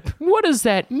lip. What does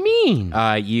that mean?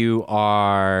 You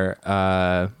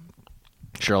are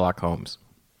Sherlock Holmes.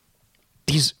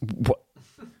 These. What?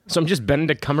 So I'm just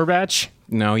Benedict Cumberbatch?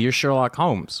 No, you're Sherlock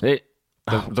Holmes.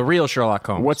 The real Sherlock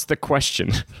Holmes. What's the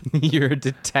question? You're a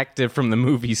detective from the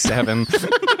movie Seven.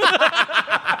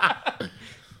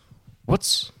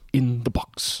 What's in the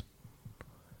box?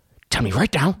 Tell me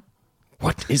right now.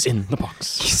 What is in the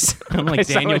box? I'm like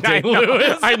Daniel I know,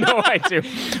 Day-Lewis. I know I do.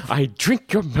 I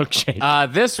drink your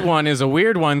milkshake. This one is a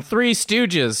weird one. Three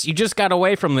Stooges. You just got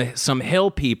away from some hill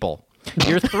people.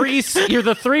 You're the Three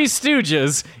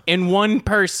Stooges in one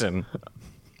person.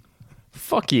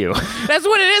 Fuck you. That's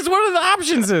what it is. What are the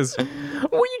options is?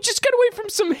 Well, you just got away from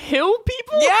some hill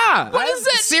people? Yeah. What does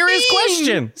that serious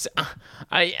mean?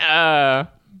 question?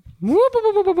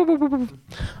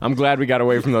 I'm glad we got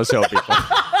away from those hill people.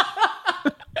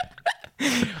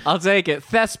 I'll take it.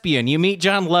 Thespian. You meet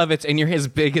John Lovitz and you're his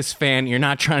biggest fan. You're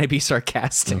not trying to be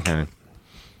sarcastic. Okay.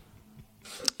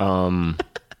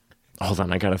 Hold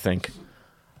on, I gotta think.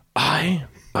 I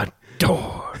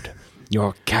adored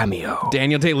your cameo.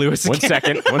 Daniel Day-Lewis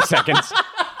again. One second.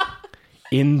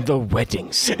 In the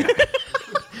Wedding Singer.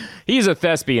 He's a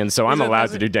thespian, so I'm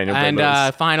allowed to do Daniel And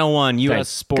Day-Lewis. final one, U.S. Thank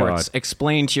sports. God.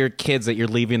 Explain to your kids that you're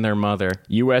leaving their mother.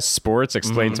 U.S. sports,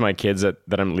 explain to my kids that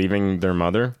I'm leaving their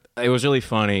mother. It was really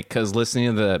funny because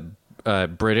listening to the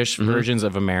British versions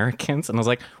of Americans, and I was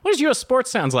like, what does U.S.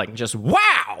 sports sounds like? Just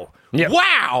wow, Yeah.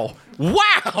 wow,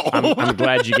 wow. I'm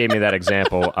glad you gave me that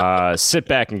example. Sit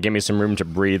back and give me some room to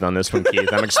breathe on this one, Keith.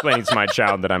 I'm explaining to my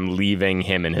child that I'm leaving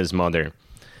him and his mother.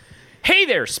 Hey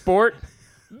there, sport.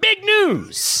 Big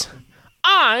news.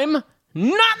 I'm not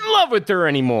in love with her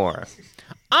anymore.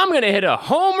 I'm going to hit a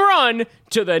home run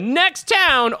to the next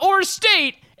town or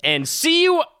state and see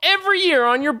you every year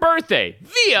on your birthday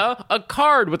via a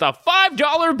card with a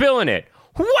 $5 bill in it.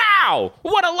 Wow,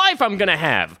 what a life I'm gonna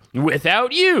have.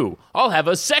 Without you, I'll have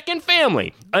a second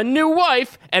family, a new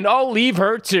wife, and I'll leave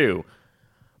her too.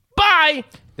 Bye!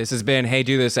 This has been Hey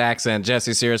Do This Accent.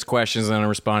 Jesse serious questions and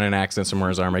responding accents from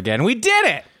Where's Armageddon. We did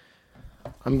it!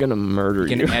 I'm gonna murder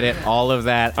You can edit all of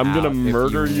that I'm gonna out if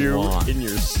murder you want. in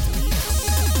your sleep.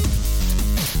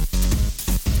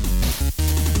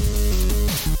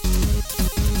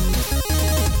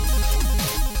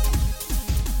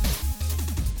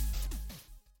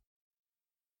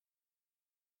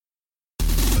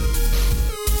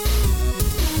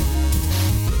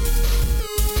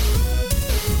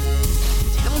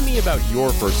 Tell me about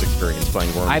your first experience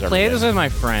playing Worms. I played Every this Day. with my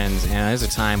friends, and there's a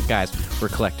time, guys, we're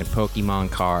collecting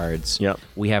Pokemon cards. Yep.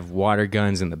 We have water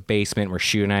guns in the basement. We're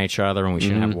shooting at each other when we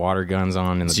shouldn't have water guns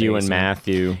on in the It's basement. you and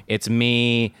Matthew. It's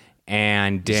me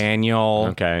and Daniel.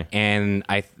 Okay. And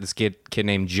this kid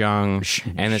named Jung.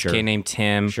 And this sure. kid named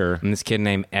Tim. Sure. And this kid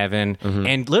named Evan.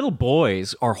 And little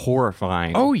boys are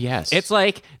horrifying. Oh, yes. It's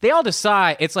like they all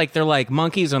decide. It's like they're like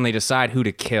monkeys when they decide who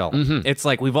to kill. It's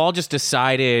like we've all just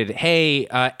decided, hey,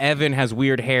 Evan has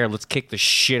weird hair. Let's kick the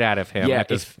shit out of him Yeah, at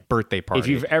this birthday party. If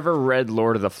you've ever read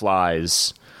Lord of the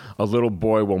Flies, a little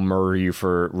boy will murder you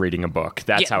for reading a book.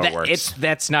 That's how it works.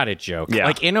 That's not a joke. Yeah.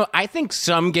 Like, I think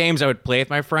some games I would play with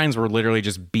my friends were literally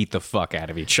just beat the fuck out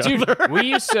of each other. Dude, we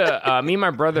used to, me and my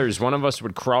brothers, one of us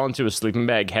would crawl into a sleeping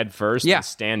bag head first Yeah. and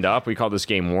stand up. We call this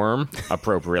game Worm,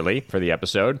 appropriately, for the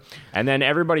episode. And then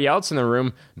everybody else in the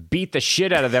room beat the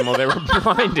shit out of them while they were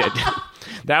blinded.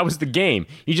 That was the game.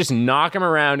 You just knock them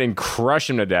around and crush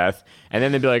them to death. And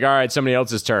then they'd be like, all right, somebody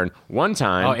else's turn. One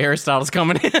time. Oh, Aristotle's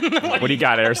coming in. What do you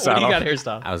got, Aristotle? What do you got,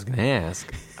 Aristotle? I was going to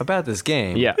ask about this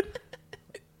game. Yeah.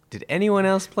 Did anyone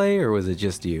else play, or was it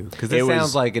just you? Because this It was-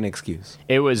 sounds like an excuse.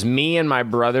 It was me and my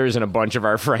brothers and a bunch of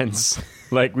our friends.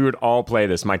 Like, we would all play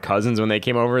this. My cousins, when they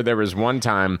came over, there was one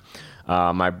time,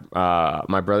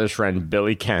 my brother's friend,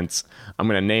 Billy Kent, I'm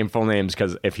going to name full names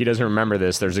because if he doesn't remember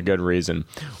this, there's a good reason.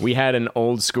 We had an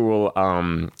old school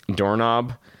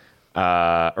doorknob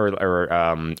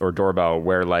or doorbell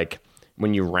where, like,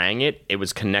 when you rang it, it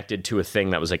was connected to a thing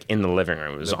that was like in the living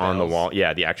room. It was on the wall.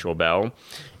 Yeah, the actual bell.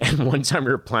 And one time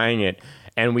we were playing it,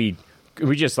 and we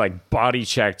just like body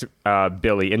checked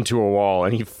Billy into a wall,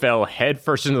 and he fell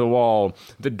headfirst into the wall.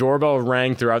 The doorbell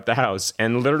rang throughout the house,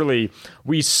 and literally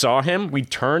we saw him. We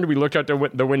turned, we looked out the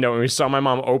window, and we saw my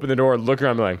mom open the door, look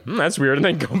around, be like, "That's weird," and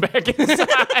then go back inside.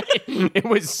 It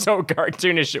was so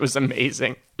cartoonish. It was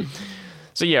amazing.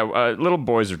 So yeah, little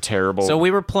boys are terrible. So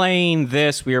we were playing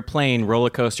this. We were playing Roller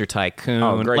Coaster Tycoon.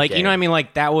 Oh, great like, game. you know what I mean?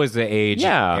 Like, that was the age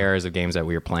Yeah. eras of games that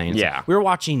we were playing. So Yeah. we were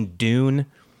watching Dune.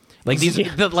 Like these,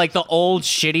 the old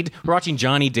shitty. We're watching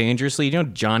Johnny Dangerously. You know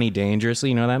Johnny Dangerously?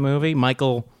 You know that movie?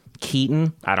 Michael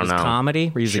Keaton. I don't his know. Comedy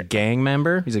where he's a gang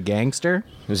member. He's a gangster.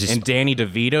 Was he And Danny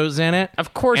DeVito's in it.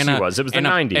 Of course And he was. It was the and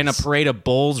 90s. And a parade of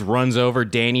bulls runs over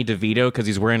Danny DeVito because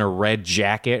he's wearing a red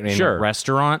jacket in Sure. a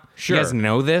restaurant. Sure. You guys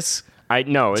know this? I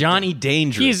know Johnny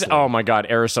Dangerously. He's my god,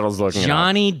 Aristotle's looking it up.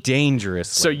 Johnny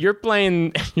Dangerously. So you're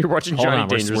watching Hold Johnny on,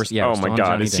 we're Dangerous. we're Oh still my on god,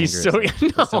 Johnny is he still? Dangerous.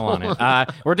 We're still on it.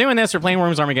 We're doing this. We're playing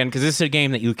Worms Armageddon because this is a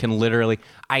game that you can literally.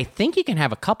 I think you can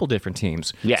have a couple different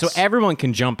teams. Yes. So everyone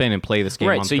can jump in and play this game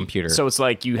on so the computer. So it's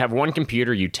like you have one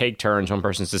computer, you take turns, one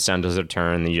person sits down, does their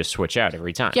turn, and then you just switch out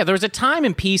every time. yeah, there was a time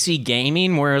in PC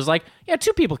gaming where it was like, yeah,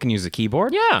 two people can use the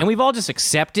keyboard. Yeah. And we've all just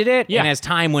accepted it. Yeah. And as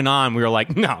time went on, we were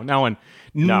like, no one.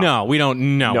 No, we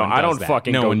don't. No, No, one I does don't that.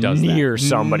 fucking no go one does near that.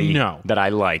 somebody No. that I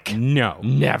like. No.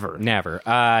 Never. Never.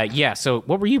 Yeah. So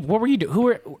what were you doing?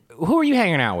 Who were you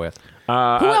hanging out with? Who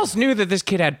else knew that this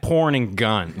kid had porn and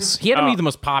guns? He had to be the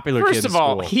most popular kid First in of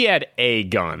all, school. he had a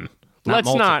gun. Not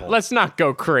multiple. Let's not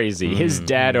go crazy. His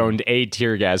dad owned a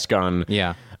tear gas gun.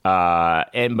 Yeah.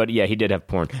 But he did have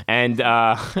porn. And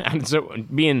and so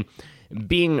being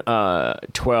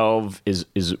 12 is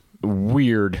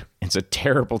weird. It's a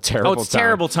terrible time. Oh, it's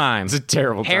terrible time. It's a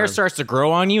terrible Hair time. starts to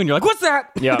grow on you, and you're like, "What's that?"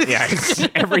 Yeah.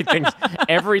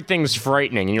 Everything's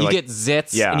frightening, and you're You like, get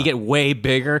zits, Yeah. and you get way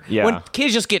bigger. Yeah. When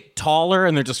kids just get taller,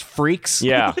 and they're just freaks.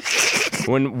 yeah.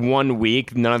 When 1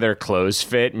 week none of their clothes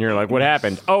fit, and you're like, what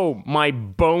happened? Oh, my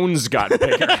bones got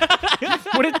bigger.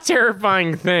 What a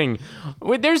terrifying thing.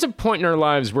 There's a point in our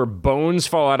lives where bones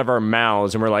fall out of our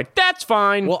mouths, and we're like, that's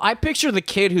fine. Well, I picture the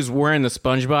kid who's wearing the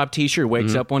SpongeBob T-shirt,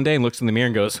 wakes up one day and looks in the mirror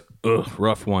and goes, "Ugh,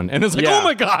 rough one," and it's like, Yeah. "Oh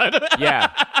my god."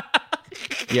 Yeah.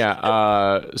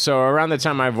 Yeah. So around the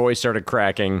time my voice started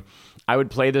cracking, I would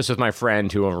play this with my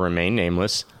friend who will remain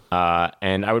nameless.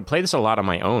 And I would play this a lot on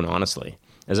my own, honestly.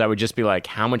 is I would just be like,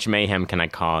 how much mayhem can I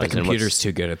cause? The computer's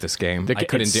too good at this game. I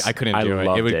couldn't do it.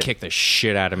 loved It would kick the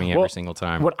shit out of me every single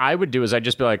time. What I would do is I'd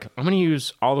just be like, I'm going to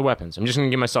use all the weapons. I'm just going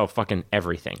to give myself fucking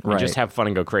everything. And Right. just have fun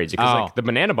and go crazy. Because like, the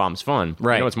banana bomb's fun.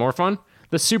 Right. You know what's more fun?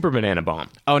 The super banana bomb.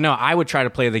 Oh, no, I would try to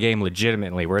play the game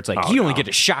legitimately, where it's like, you only get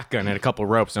a shotgun and a couple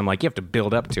ropes, and I'm like, you have to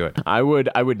build up to it. I would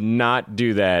not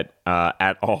do that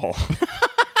at all.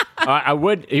 I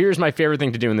would. Here's my favorite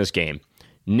thing to do in this game: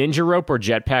 ninja rope or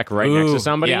jetpack right next Ooh, to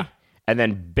somebody, yeah. and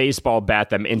then baseball bat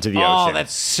them into the Oh, ocean.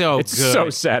 that's so it's good. so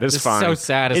satisfying. It's so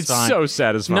satisfying. It's so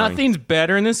satisfying. Nothing's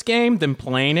better in this game than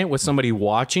playing it with somebody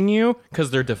watching you because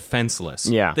they're defenseless.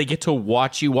 Yeah. They get to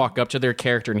watch you walk up to their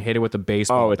character and hit it with a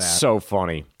baseball Oh, it's bat. so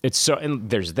funny. It's so, and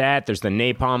there's that. There's the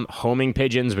napalm homing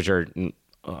pigeons, which are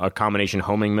a combination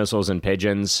homing missiles and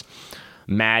pigeons.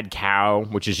 Mad cow,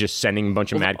 which is just sending a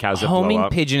bunch of mad cows that blow Homing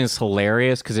up. pigeon is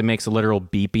hilarious because it makes a literal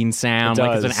beeping sound, It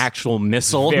like it's does. an actual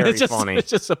missile. Very it's just, funny. It's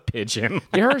just a pigeon.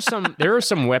 There are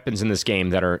some weapons in this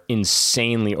game that are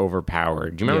insanely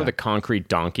overpowered. Do you remember Yeah. the concrete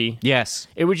donkey? Yes.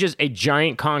 It was just a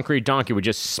giant concrete donkey would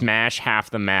just smash half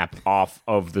the map off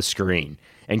of the screen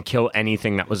and kill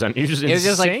anything that was on. It was just It's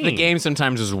just like the insane. game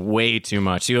sometimes is way too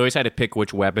much. You always had to pick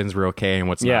which weapons were okay and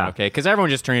what's Yeah. not okay. Because everyone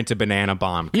just turned into banana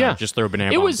bomb. Yeah, Just throw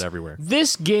banana it bombs was, everywhere.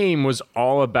 This game was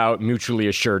all about mutually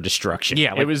assured destruction.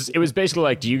 Yeah, like- it was basically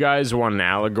like, do you guys want an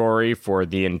allegory for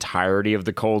the entirety of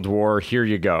the Cold War? Here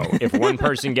you go. If one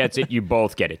person gets it, you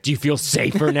both get it. Do you feel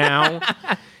safer now?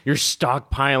 You're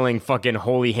stockpiling fucking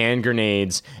holy hand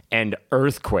grenades and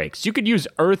earthquakes. You could use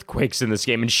earthquakes in this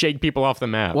game and shake people off the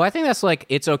map. Well, I think that's like,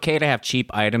 it's okay to have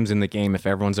cheap items in the game if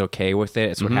everyone's okay with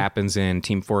it. It's what happens in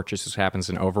Team Fortress, it's what happens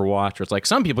in Overwatch, where it's like,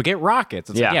 some people get rockets.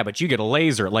 It's Yeah. like, yeah, but you get a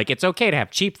laser. Like, it's okay to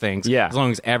have cheap things Yeah. as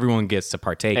long as everyone gets to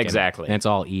partake Exactly. in it. And it's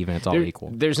all even, it's all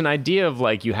equal. There's an idea of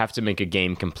like you have to make a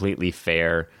game completely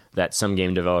fair that some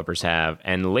game developers have.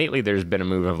 And lately there's been a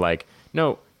move of like,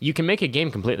 no, you can make a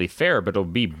game completely fair, but it'll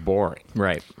be boring.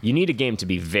 Right. You need a game to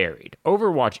be varied.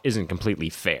 Overwatch isn't completely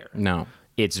fair. No.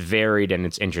 It's varied and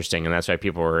it's interesting, and that's why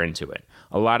people are into it.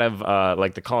 A lot of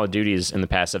like the Call of Duties in the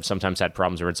past have sometimes had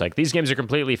problems where it's like, these games are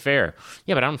completely fair.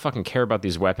 Yeah, but I don't fucking care about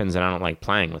these weapons and I don't like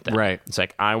playing with them. Right. It's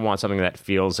like, I want something that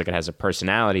feels like it has a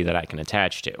personality that I can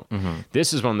attach to.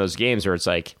 This is one of those games where it's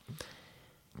like,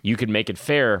 you could make it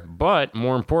fair, but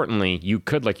more importantly, you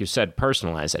could, like you said,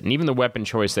 personalize it. And even the weapon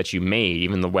choice that you made,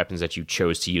 even the weapons that you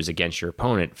chose to use against your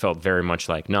opponent felt very much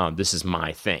like, no, this is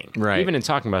my thing. Right. Even in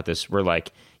talking about this, we're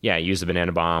like, yeah, use the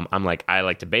banana bomb. I'm like, I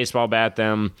like to baseball bat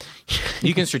them.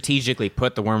 You can strategically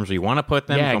put the worms where you want to put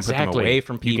them. Yeah, Don't put them exactly. away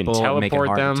from You can people. Make it teleport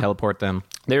hard them. to teleport them.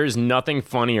 There is nothing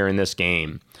funnier in this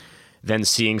game than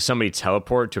seeing somebody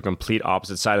teleport to a complete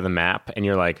opposite side of the map, and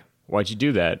you're like, why'd you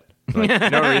do that?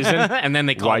 Like, no reason. And then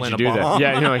they call Why'd in you a do bomb. that?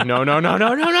 Yeah, you're like,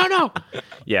 no.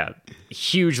 Yeah,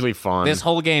 hugely fun. This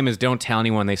whole game is don't tell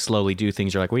anyone. They slowly do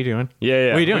things. You're like, what are you doing?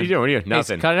 Yeah. What are you doing? What are you doing? Hey,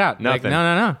 Nothing. cut it out. Like, Nothing. no. What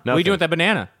are you Nothing. doing with that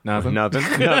banana? Nothing. Nothing.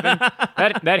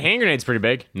 That hand grenade's pretty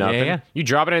big. Nothing. Yeah. You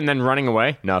drop it and then running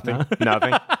away. Nothing.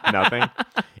 Nothing.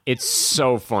 It's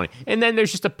so funny. And then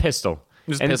there's just a pistol.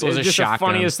 This And pistol is it's a just shotgun.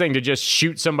 the funniest thing to just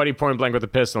shoot somebody point blank with a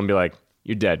pistol and be like,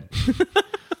 you're dead.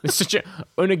 It's such a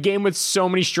in a game with so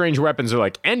many strange weapons. They're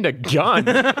like, and a gun.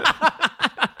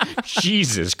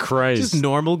 Jesus Christ. Just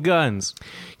normal guns.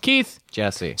 Keith,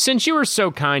 Jesse. since you were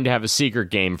so kind to have a secret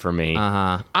game for me,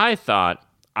 I thought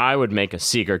I would make a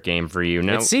secret game for you.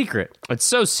 Now, It's secret. it's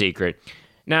so secret.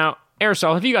 Now,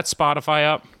 Aerosol, have you got Spotify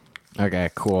up? Okay,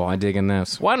 cool. I dig in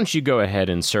this. Why don't you go ahead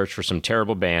and search for some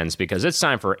terrible bands, because it's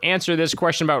time for Answer This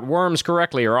Question About Worms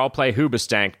Correctly, or I'll play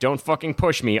Hoobastank. Don't fucking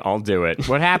push me, I'll do it.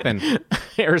 What happened?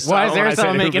 Aerosol, Why is when I said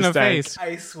Aerosol making a Hoobastank. face?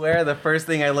 I swear the first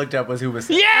thing I looked up was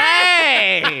Hoobastank.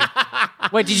 Yay!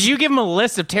 Wait, did you give him a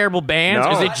list of terrible bands?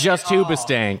 No. Or is it just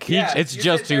Hoobastank? Yeah, It's you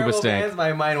just said terrible Hoobastank. bands,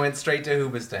 my mind went straight to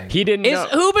Hoobastank. He didn't Is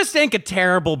know. Hoobastank a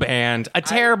terrible band? A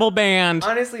terrible band?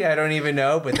 Honestly, I don't even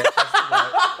know, but that's just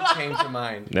what came to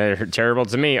mind. They're terrible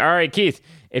to me. All right, Keith,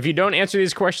 if you don't answer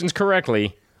these questions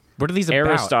correctly, What are these about?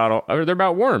 Aristotle, they're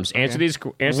about worms. Answer these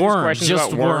questions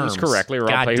Just about worms correctly, or I'll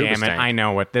God play damn Hoobastank. it! I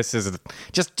know what this is.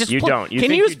 Just You play. don't. You can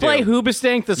think you you just play do.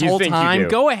 Hoobastank this You whole think you time? do.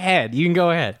 Go ahead. You can go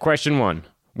ahead. Question 1.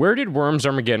 Where did Worms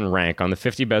Armageddon rank on the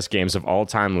 50 best games of all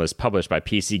time list published by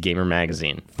PC Gamer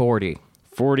Magazine? 40.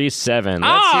 47.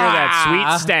 Let's hear that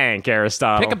sweet stank,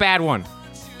 Aristotle. Pick a bad one.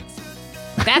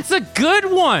 That's a good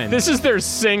one. This is their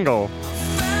single.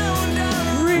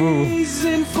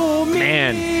 reason for me.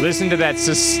 Man, listen to that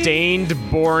sustained,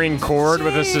 boring chord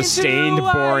with a sustained,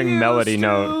 boring melody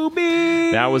note.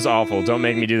 That was awful. Don't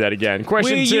make me do that again.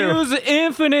 Question We 2. use the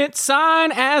infinite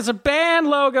sign as a band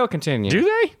logo. Continue. Do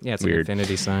they? Yeah, it's Weird. an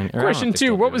infinity sign. Or I don't know Question if they 2.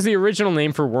 still What do was it. the original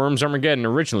name for Worms Armageddon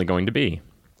originally going to be?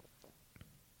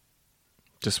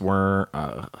 Just Worms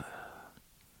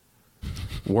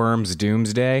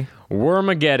Doomsday?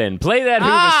 Wormageddon. Play that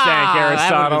Hoobastank, Aristotle.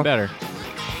 That would have been better.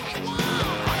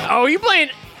 Oh, you playing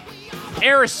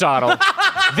Aristotle?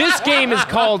 This game is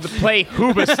called Play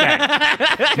Hoobastank,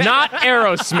 not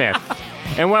Aerosmith.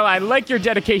 And while I like your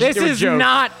dedication This to a is joke,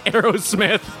 not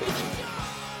Aerosmith.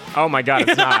 oh my god,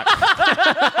 it's not.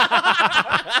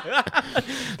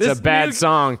 It's a bad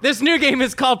song. This new game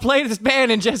is called Play This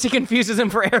Band, and Jesse confuses him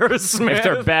for Aerosmith. If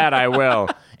they're bad, I will.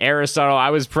 Aristotle,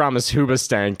 I was promised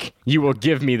Hoobastank. You will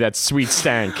give me that sweet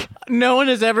stank. No one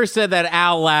has ever said that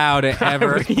out loud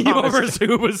ever. Yours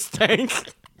who was stank.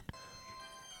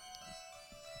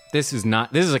 This is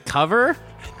a cover?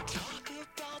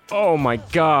 Oh my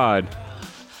god.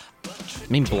 I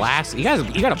mean, blast. You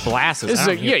gotta blast this.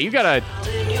 This is you gotta.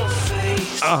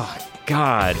 Oh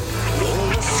God.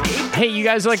 Hey, you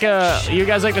guys like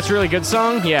this really good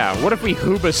song? Yeah. What if we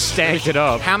Hoobastank it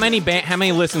up? How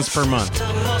many listens per month?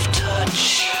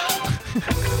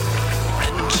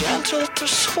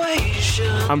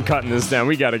 I'm cutting this down.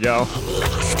 We gotta go.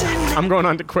 I'm going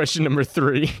on to question number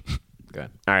 3. Good.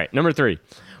 All right, number 3.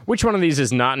 Which one of these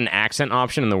is not an accent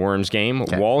option in the Worms game?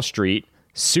 Okay. Wall Street,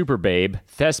 Super Babe,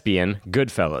 Thespian,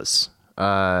 Goodfellas.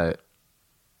 Wall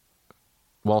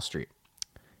Street.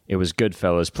 It was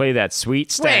Goodfellas. Play that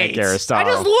sweet stank, Aristotle.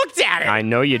 I just looked at it. I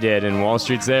know you did, and Wall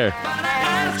Street's there.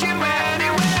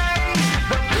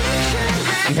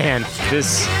 Man,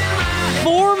 this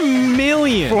 4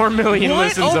 million. 4 million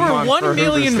listens a month Over for 1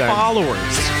 million Hoobastank.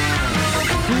 followers.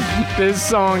 This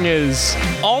song is...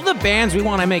 All the bands we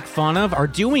want to make fun of are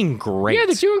doing great. Yeah,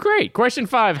 they're doing great. Question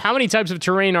 5. How many types of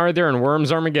terrain are there in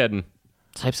Worms Armageddon?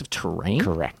 Types of terrain?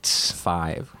 Correct.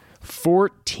 5.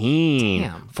 14.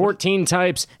 Damn. 14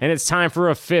 types, and it's time for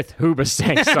a 5th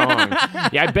Hoobastank song.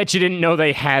 Yeah, I bet you didn't know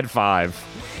they had 5.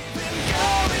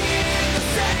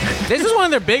 This is one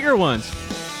of their bigger ones.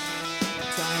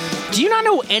 Do you not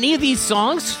know any of these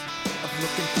songs?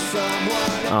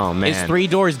 Oh, man. Is Three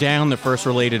Doors Down the first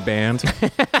related band?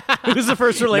 Who's the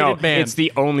first related No, band? it's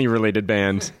the only related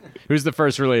band. Who's the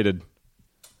first related?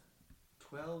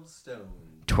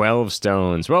 12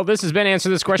 Stones. Well, this has been Answer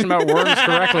This Question About Worms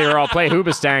correctly, or I'll play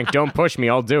Hoobastank. Don't push me,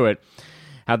 I'll do it.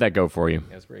 How'd that go for you?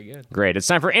 That's pretty good. Great. It's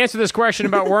time for Answer This Question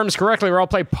About Worms correctly, or I'll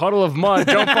play Puddle of Mud.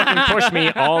 Don't fucking push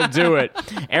me, I'll do it.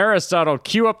 Aristotle,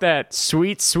 cue up that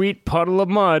sweet, sweet puddle of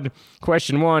mud.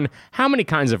 Question 1. How many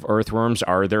kinds of earthworms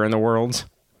are there in the world?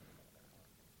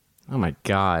 Oh my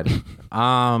god.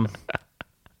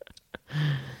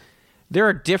 There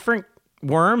are different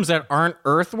worms that aren't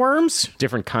earthworms?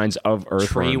 Different kinds of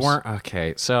earthworms. Tree worm.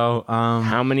 Okay, so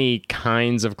How many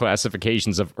kinds of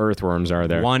classifications of earthworms are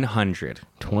there? 100.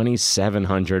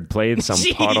 2,700. Played some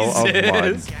puddle of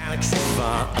mud. Jesus.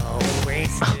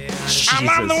 Jesus.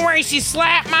 I love the way she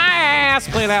slapped my ass.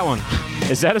 Play that one.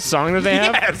 Is that a song that they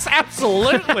have? Yes,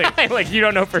 absolutely. Like, you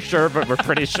don't know for sure, but we're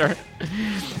pretty sure.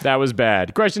 That was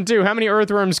bad. Question 2. How many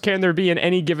earthworms can there be in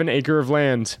any given acre of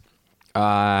land?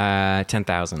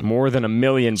 10,000. More than 1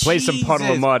 million. Play some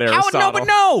puddle of mud, Aristotle. How would no, but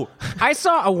no! I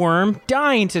saw a worm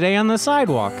dying today on the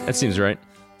sidewalk. That seems right.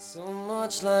 So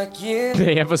much like you.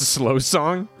 They have a slow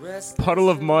song? Puddle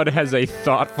of Mud has a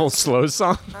thoughtful slow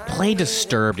song? Play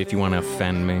Disturbed if you want to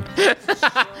offend me.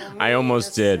 I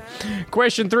almost did.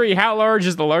 Question 3. How large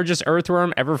is the largest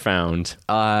earthworm ever found?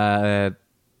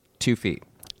 2 feet.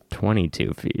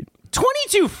 22 feet.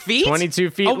 22 feet? 22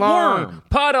 feet A long. worm.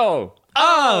 Puddle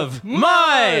Of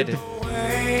mud!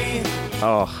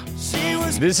 Oh.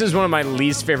 This is one of my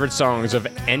least favorite songs of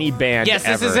any band Yes,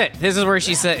 this ever. is it. This is where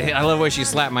she said, I love the way she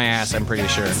slapped my ass, I'm pretty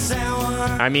sure.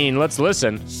 I mean, let's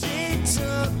listen.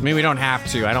 I mean, we don't have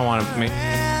to. I don't want to.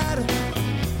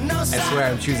 I swear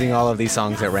I'm choosing all of these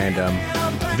songs at random.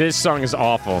 This song is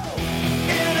awful.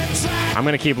 I'm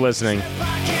going to keep listening.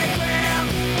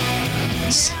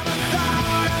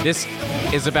 This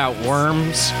is about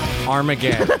worms,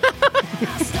 Armageddon.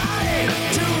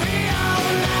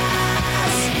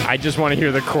 I just want to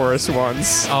hear the chorus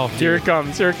once. Oh, here it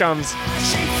comes. Here it comes.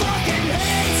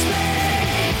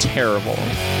 Terrible.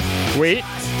 Wait.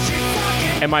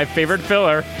 And my favorite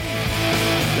filler.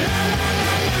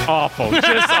 Awful.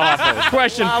 Just awful.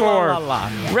 Question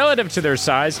 4. Relative to their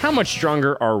size, how much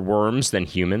stronger are worms than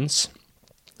humans?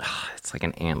 It's like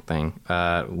an ant thing.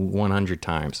 100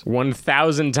 times.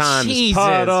 1,000 times. Jesus.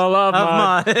 Puddle of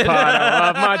mud. Puddle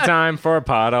of mud. Time for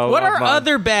puddle What of are mud.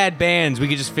 other bad bands? We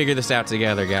could just figure this out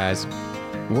together, guys.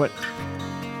 What?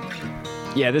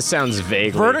 Yeah, this sounds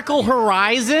vaguely. Vertical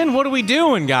Horizon? What are we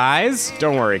doing, guys?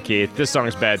 Don't worry, Keith. This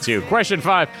song's bad too. Question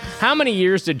 5. How many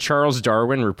years did Charles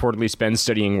Darwin reportedly spend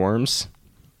studying worms?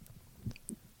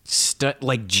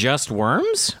 Like just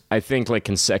worms? I think like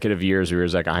consecutive years where he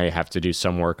was like, I have to do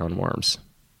some work on worms.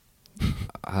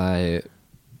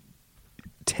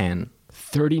 10.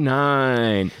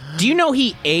 39. Do you know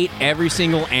he ate every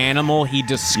single animal he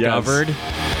discovered?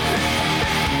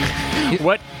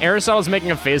 What? Aristotle's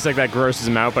making a face like that grosses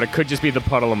him out, but it could just be the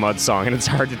Puddle of Mud song, and it's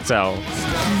hard to tell.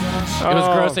 It was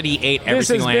gross that he ate every This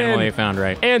single has animal been- he found,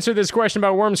 right? Answer this question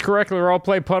about worms correctly, or I'll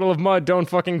play Puddle of Mud. Don't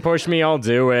fucking push me, I'll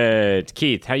do it.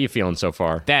 Keith, how you feeling so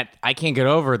far? That I can't get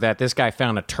over that this guy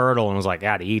found a turtle and was like,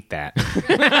 gotta eat that.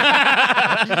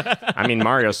 I mean,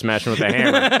 Mario smashing with a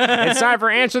hammer. It's time for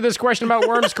Answer This Question About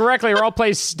Worms Correctly, or I'll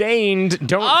play Stained.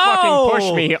 Don't fucking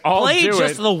push me, I'll play do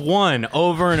just it. the one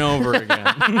over and over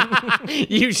again.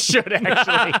 You should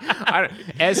actually.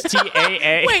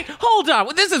 STAA. Wait, hold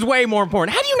on. This is way more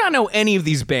important. How do you not know any of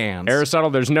these bands? Aristotle,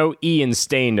 there's no E in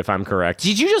Stained, if I'm correct.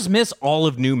 Did you just miss all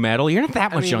of new metal? You're not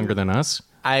that much younger than us.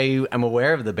 I am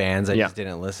aware of the bands. I Yeah. just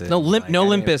didn't listen. No Limp, Like, no I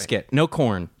Limp didn't Bizkit, no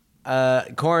Corn.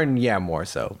 Corn, yeah, more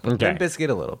so. Okay. Limp Bizkit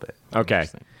a little bit. Okay.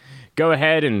 Go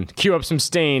ahead and cue up some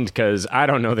Stained, because I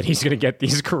don't know that he's going to get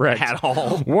these correct. At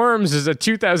all. Worms is a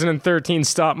 2013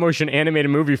 stop-motion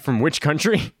animated movie from which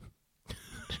country?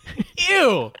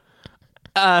 Ew.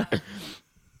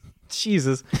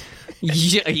 Jesus.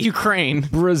 Ukraine.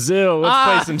 Brazil.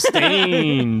 Let's play some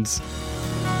Stains.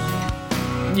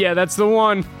 Yeah, that's the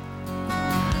one.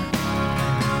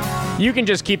 You can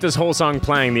just keep this whole song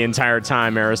playing the entire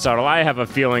time, Aristotle. I have a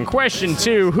feeling. Question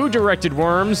 2. Who directed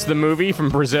Worms, the movie from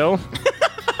Brazil?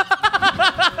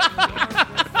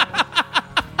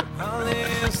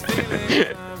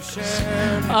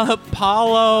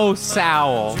 Paulo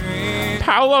Sowell.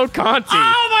 Paolo Conti.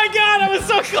 Oh my god, I was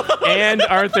so close. And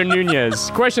Arthur Nunez.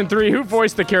 Question 3. Who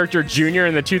voiced the character Junior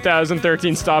in the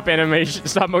 2013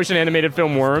 stop-motion animated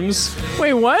film Worms?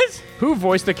 Wait, what? Who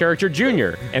voiced the character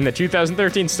Junior in the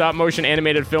 2013 stop-motion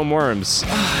animated film Worms?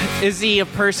 Is he a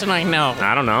person I know?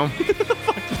 I don't know.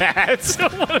 That's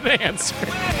what an answer.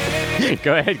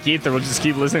 Go ahead, Keith, or we'll just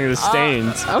keep listening to the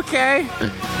Stains. Okay.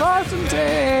 Awesome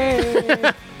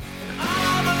day.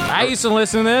 I used to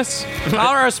listen to this.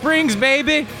 Colorado Springs,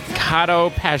 baby.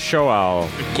 Cato Pachoal.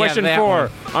 Question that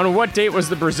 4. On what date was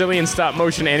the Brazilian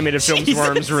stop-motion animated film Jesus.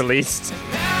 Worms released?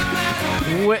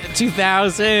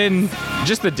 2000.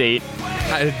 Just the date.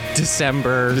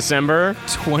 December December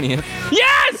 20th.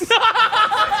 Yes! No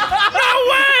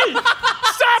way!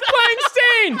 Stop playing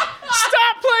Stained!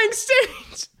 Stop playing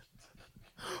Stained!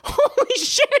 Holy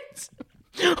shit!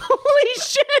 Holy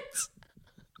shit!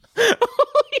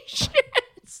 Holy shit!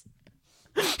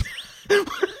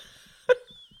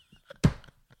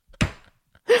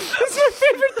 That's my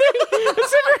favorite thing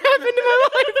that's ever happened in my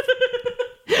life.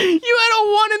 You had a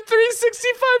 1 in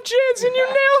 365 chance and you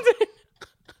nailed it.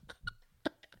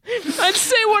 I'd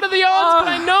say what are the odds, but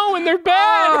I know when they're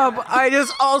bad. I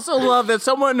just also love that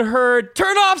someone heard,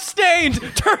 turn off Stained!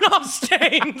 Turn off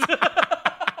Stained!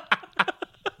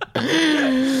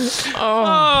 Can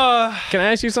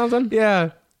I ask you something? Yeah.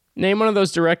 Name one of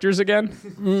those directors again.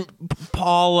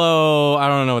 Paulo, I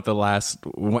don't know what the last,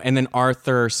 and then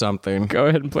Arthur something. Go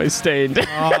ahead and play Stained.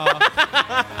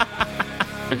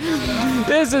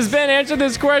 This has been Answer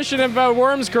This Question About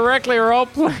Worms Correctly, or I'll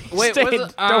play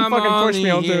Stained. Don't fucking push me,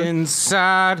 I'll do it.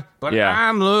 Inside, but Yeah.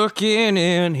 I'm looking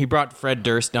in. He brought Fred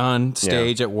Durst on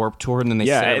stage at Warped Tour, and then they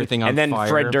set everything on and then fire.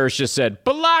 Fred Durst just said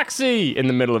Biloxi in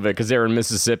the middle of it because they were in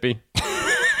Mississippi.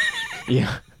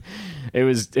 Yeah, it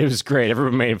was great.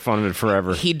 Everyone made fun of it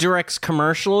forever. He directs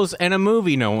commercials and a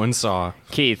movie no one saw.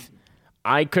 Keith,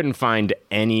 I couldn't find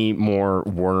any more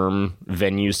worm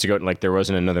venues to go. Like, there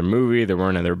wasn't another movie, there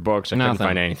weren't other books. I couldn't Nothing.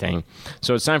 find anything.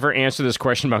 So it's time for Answer This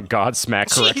Question About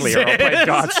Godsmack correctly, or I'll play Jesus.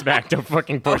 Godsmack. Don't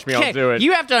fucking push me, I'll do it.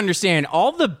 You have to understand,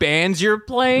 all the bands you're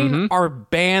playing are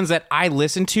bands that I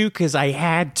listened to because I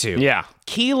had to. Yeah.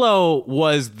 Kilo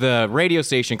was the radio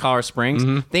station, Colorado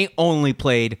Springs. They only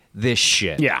played this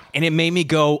shit. Yeah. And it made me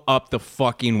go up the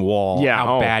fucking wall Yeah.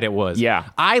 how Oh. bad it was. Yeah.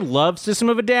 I love System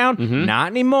of a Down.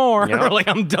 Not anymore. Yeah. Like,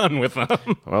 I'm done with them.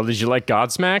 Well, did you like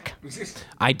Godsmack?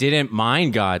 I didn't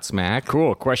mind Godsmack.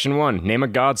 Cool. Question 1. Name a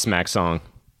Godsmack song.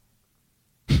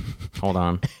 Hold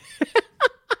on.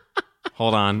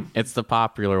 Hold on. It's the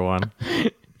popular one.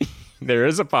 There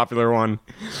is a popular one.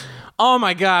 Oh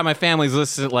my God, my family's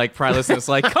listening, probably listening. It's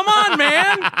like, come on,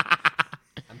 man.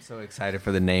 I'm so excited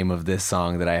for the name of this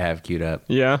song that I have queued up.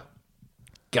 Yeah.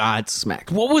 Godsmack.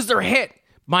 What was their hit?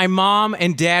 My mom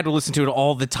and dad would listen to it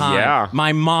all the time. Yeah.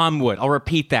 My mom would. I'll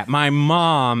repeat that. My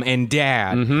mom and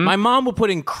dad. My mom would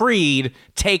put in Creed,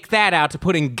 take that out to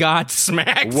put in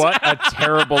Godsmack. What a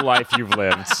terrible life you've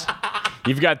lived.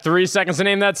 You've got 3 seconds to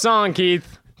name that song,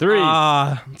 Keith. 3,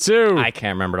 2. I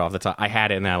can't remember it off the top. I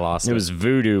had it and I lost it. It was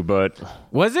Voodoo, but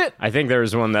Was it? I think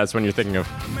there's one that's when you're thinking of.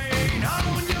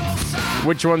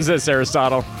 Which one's this,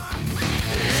 Aristotle?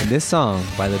 This song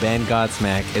by the band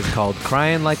Godsmack is called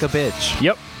Crying Like a Bitch.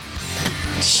 Yep.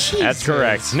 That's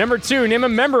correct. Number 2, name a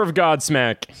member of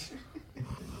Godsmack.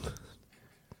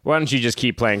 Why don't you just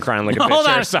keep playing Crying Like a Bitch, Hold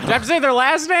on. Aristotle? Do I have to say their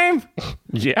last name?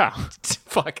 Yeah.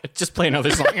 Fuck. Just play another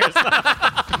song.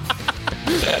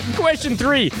 Question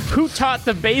 3, who taught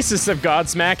the bassist of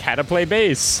Godsmack how to play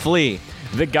bass? Flea.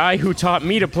 The guy who taught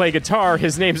me to play guitar,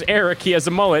 his name's Eric. He has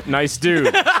a mullet. Nice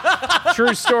dude.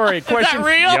 True story. Question.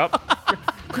 real? Yep.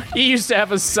 He used to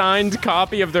have a signed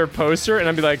copy of their poster, and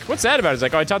I'd be like, what's that about? He's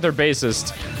like, oh, I taught their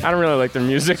bassist. I don't really like their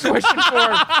music. Question 4,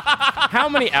 how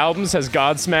many albums has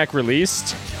Godsmack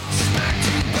released?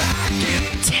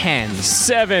 10.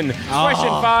 7. Question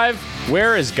 5,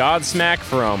 where is Godsmack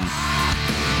from?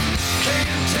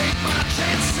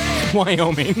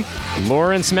 Wyoming.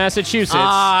 Lawrence, Massachusetts.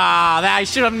 That I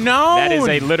should have known. That is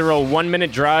a literal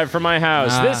 1-minute drive from my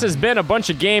house. This has been a bunch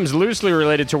of games loosely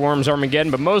related to Worms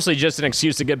Armageddon, but mostly just an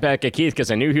excuse to get back at Keith because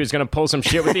I knew he was going to pull some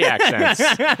shit with the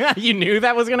accents. You knew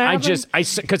that was going to happen?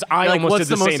 Because I almost what's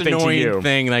did the most same thing to annoying you.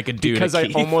 thing I could do Because to I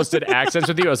Keith? almost did accents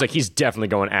with you. I was like, he's definitely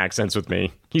going accents with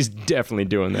me. He's definitely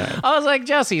doing that. I was like,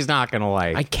 Jesse's not going to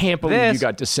like. I can't believe This- you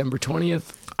got December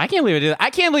 20th. I can't believe I did that.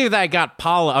 I can't believe that I got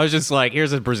Paulo. I was just like,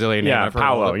 here's a Brazilian name. Yeah, I've heard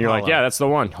all Paolo. the And you're like, Paulo. yeah, that's the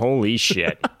one. Holy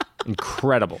shit.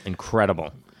 Incredible.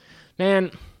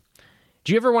 Man,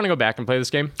 do you ever want to go back and play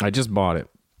this game? I just bought it.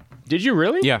 Did you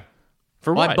really? Yeah.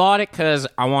 For Well, what? I bought it because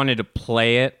I wanted to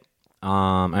play it.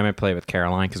 I might play it with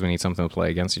Caroline because we need something to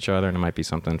play against each other, and it might be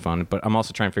something fun. But I'm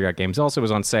also trying to figure out games. Also, it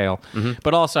was on sale.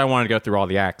 But also, I wanted to go through all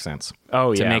the accents.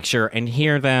 Oh, to yeah. make sure and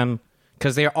hear them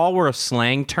because they all were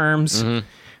slang terms.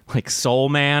 Like Soul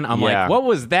Man, I'm Yeah. like, what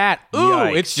was that? Ooh,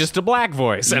 Yikes. it's just a black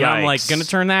voice, and I'm like, Yikes. gonna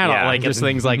turn that Yeah, on. Like, just it's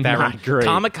things like that. not great.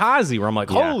 Kamikaze, where I'm like,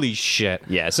 Yeah. holy shit.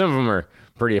 Yeah, some of them are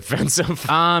pretty offensive.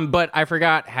 But I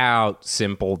forgot how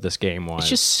simple this game was. It's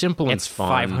just simple and It's fun.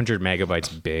 500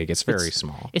 megabytes big. It's very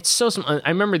small. It's so small. I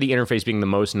remember the interface being the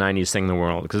most 90s thing in the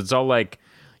world because it's all like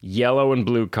yellow and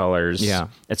blue colors. Yeah.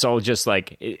 It's all just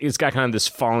like, it's got kind of this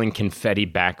falling confetti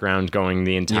background going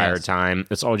the entire Yes. time.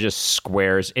 It's all just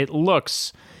squares. It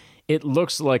looks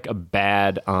like a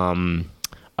bad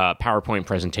PowerPoint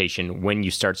presentation when you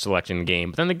start selecting the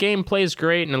game. But then the game plays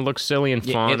great and it looks silly and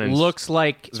fun. It and looks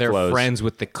like they're flows. friends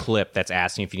with the clip that's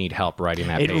asking if you need help writing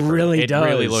that It paper. really It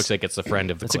really does. looks like it's a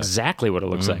friend of the That's clip. exactly what it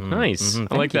looks like. Nice.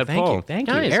 I like that Thank poll. you. Thank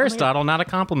you. Nice. Aristotle, not a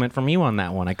compliment from you on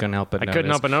that one. I couldn't help but notice.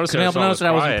 couldn't help but notice Couldn't help but Aristotle notice that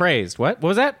I was wasn't quiet. praised. What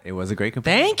was that? It was a great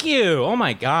comparison. Thank you. Oh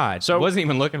my God. So- wasn't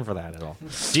even looking for that at all.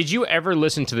 Did you ever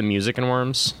listen to the music in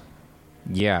Worms?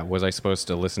 Yeah. Was I supposed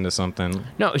to listen to something?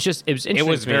 No, it was interesting. It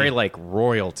was to me. very like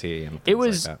royalty and It things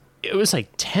was like like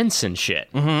tense and shit.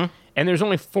 Mm-hmm. And there's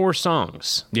only 4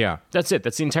 songs. that. Yeah. That's it.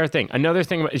 That's the entire thing.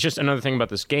 It's just another thing about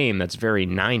this game that's very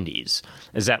 90s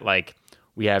is that like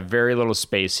we have very little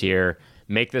space here.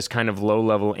 Make this kind of low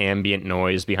level ambient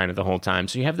noise behind it the whole time.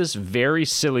 So you have this very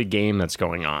silly game that's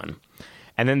going on.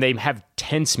 And then they have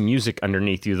tense music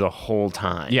underneath you the whole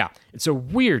time. Yeah. It's a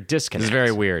weird disconnect. It's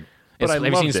very weird. But I have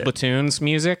you loved seen it. Splatoon's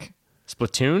music?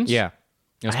 Splatoons? Yeah.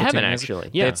 You know I haven't Splatoon music? actually,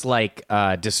 yeah. It's like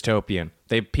dystopian.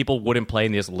 People wouldn't play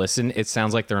and they just listen. It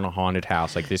sounds like they're in a haunted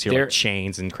house. Like this, hear There- like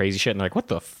chains and crazy shit. And they're like, what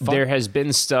the fuck? There has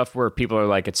been stuff where people are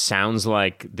like, it sounds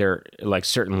like they're like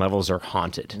certain levels are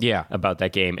haunted. Yeah. About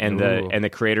that game, and the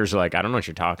creators are like, I don't know what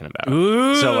you're talking about.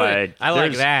 Ooh, so like, I like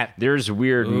there's- that. There's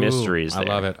weird mysteries. I There.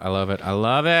 love it. I love it. I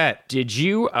love it. Did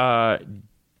you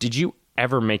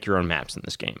ever make your own maps in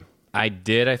this game? I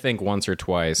did, I think, once or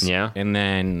twice. Yeah. And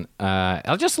then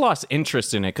I just lost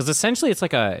interest in it because essentially it's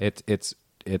like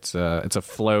it's a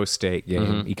flow state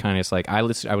game. You kind of just like I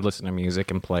would listen to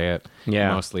music and play it.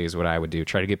 Yeah. Mostly is what I would do.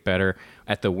 Try to get better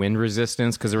at the wind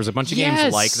resistance because there was a bunch of Yes.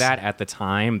 games like that at the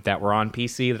time that were on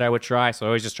PC that I would try. So I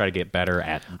always just try to get better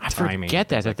at timing. Forget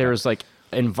that there was like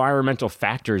environmental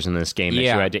factors in this game that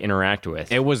Yeah. you had to interact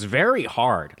with. It was very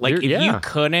hard. Like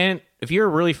if you're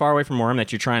really far away from worm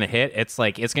that you're trying to hit, it's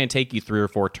like it's going to take you 3 or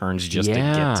 4 turns just to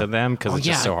get to them because it's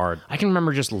just so hard. I can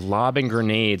remember just lobbing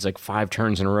grenades like 5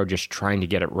 turns in a row, just trying to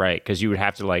get it right. Because you would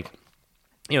have to like,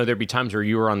 there'd be times where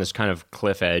you were on this kind of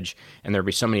cliff edge and there'd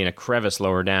be somebody in a crevice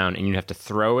lower down and you'd have to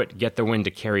throw it, get the wind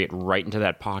to carry it right into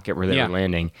that pocket where they were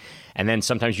landing. And then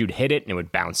sometimes you'd hit it and it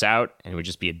would bounce out and it would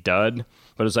just be a dud.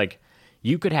 But it was like,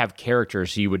 you could have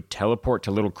characters who you would teleport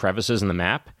to little crevices in the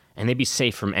map, and they'd be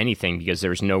safe from anything because there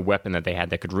was no weapon that they had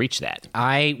that could reach that.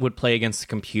 I would play against the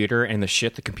computer, and the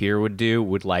shit the computer would do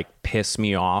would like piss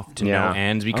me off to no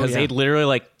end because they'd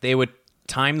literally they would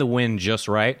time the wind just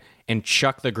right and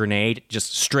chuck the grenade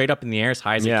just straight up in the air as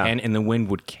high as it can, and the wind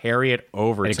would carry it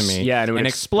over to me and it would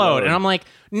explode. And I'm like,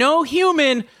 no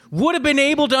human would have been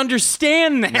able to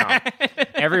understand that. No.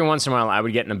 Every once in a while, I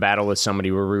would get in a battle with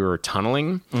somebody where we were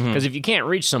tunneling, because if you can't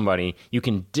reach somebody, you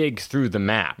can dig through the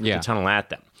map to tunnel at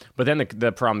them. But then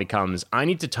the problem becomes, I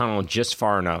need to tunnel just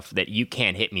far enough that you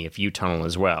can't hit me if you tunnel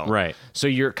as well. Right. So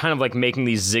you're kind of like making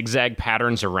these zigzag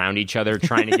patterns around each other,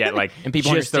 trying to get like and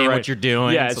people just understand what you're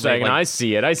doing. Yeah, it's so like, I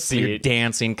see it. You're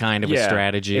dancing kind of a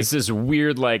strategy. It's this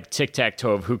weird like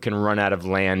tic-tac-toe of who can run out of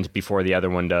land before the other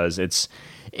one does. It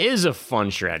is a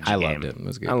fun strategy game. I loved it. It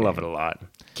was a good I love game. it a lot.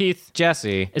 Keith,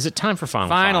 Jesse, is it time for Final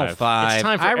Five? It's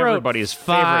time for I wrote everybody's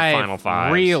favorite Final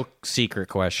Five. Real secret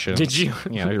questions. Did you?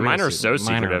 Yeah, they're mine real are so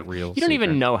secret. Mine are secretive. real You don't even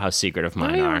secret. know how secretive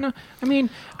mine I are. don't know. I mean,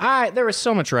 there was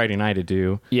so much writing I had to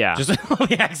do. Yeah. Just all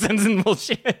the accents and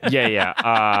bullshit.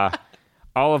 Yeah.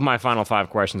 All of my Final Five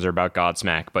questions are about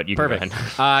Godsmack, but you can go Perfect.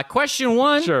 ahead. Question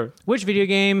 1. Sure. Which video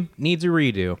game needs a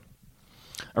redo?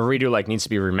 A redo like needs to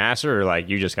be remastered, or like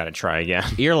you just got to try again.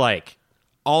 You're like,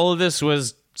 all of this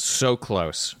was so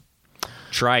close.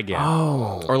 Try again.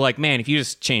 Oh. Or like, man, if you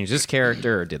just changed this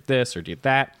character or did this or did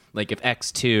that, like if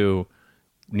X2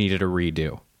 needed a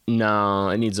redo. No,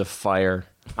 it needs a fire.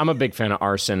 I'm a big fan of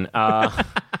Arson.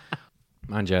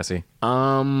 Come on, Jesse.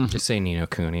 Just say Nino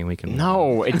Kuni. We can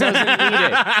No, it doesn't need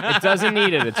it. It doesn't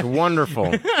need it. It's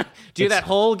wonderful. Dude, that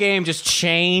whole game just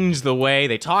changed the way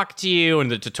they talk to you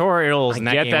and the tutorials. And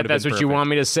I get game that. would've That's been what you perfect. want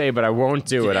me to say, but I won't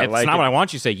do it. I It's like not it. what I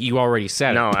want you to say. You already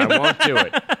said No, it. I won't do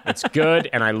it. It's good,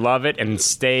 and I love it, and it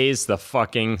stays the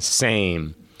fucking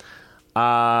same.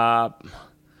 No,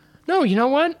 you know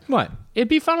what? What? It'd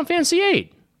be Final Fantasy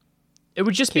VIII. It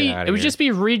would just Get be. outta It would here. just be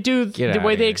redo Get the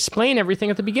way outta they here. explain everything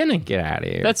at the beginning. Get out of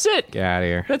here. That's it. Get out of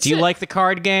here. That's Do you it. like the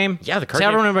card game? Yeah, the card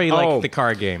Tell game. everybody Oh. like the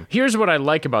card game. Here's what I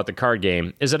like about the card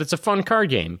game is that it's a fun card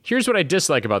game. Here's what I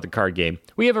dislike about the card game.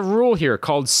 We have a rule here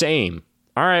called same.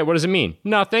 All right, what does it mean?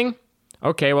 Nothing.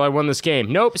 Okay, well I won this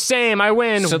game. Nope, same. I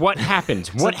win. So- what happened?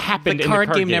 What happened The in card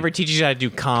the card game never teaches you how to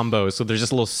do combos, so there's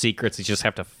just little secrets that you just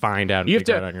have to find out and You have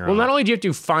figure to. out on your Well, own. not only do you have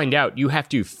to find out, you have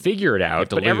to figure it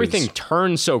out. to But lose. everything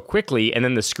turns so quickly, and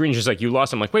then the screen's just like you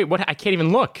lost. I'm like, wait, what? I can't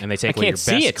even look. and they take I away your can't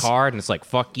see best it. card, and it's like,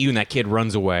 fuck you, and that kid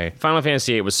runs away. Final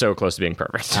Fantasy VIII was so close to being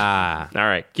perfect. Ah. All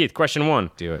right, Keith. Question 1.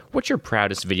 Do it. What's your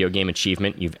proudest video game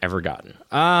achievement you've ever gotten?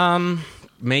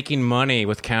 Making money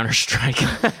with Counter-Strike.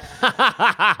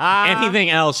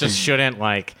 Anything else just shouldn't,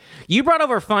 like... You brought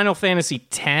over Final Fantasy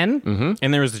X,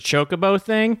 and there was the Chocobo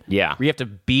thing. Yeah. Where you have to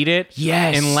beat it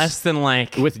Yes. in less than,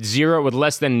 like... With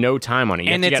less than no time on it.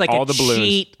 You and have to it's get like all a the balloons.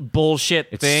 cheat bullshit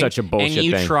It's thing. such a bullshit And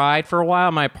you thing. tried for a while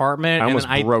in my apartment. I almost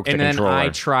and then broke the And then I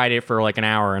controller. tried it for like an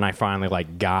hour, and I finally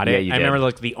like got it. Yeah, you I did. remember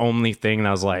like the only thing, and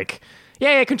I was like,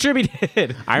 yeah, I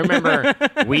contributed. I remember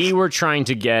we were trying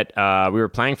to get, we were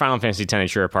playing Final Fantasy X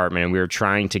at your apartment, and we were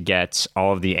trying to get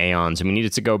all of the Aeons, and we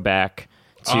needed to go back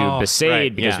to Besaid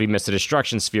right, because yeah. we missed the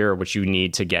Destruction Sphere, which you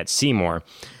need to get Seymour.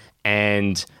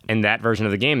 And in that version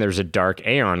of the game, there's a Dark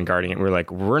Aeon guarding it. We were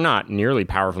like, we're not nearly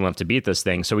powerful enough to beat this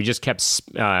thing, so we just kept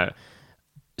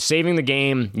saving the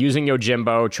game, using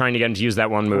Yojimbo, trying to get him to use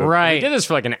that one move. Right. We did this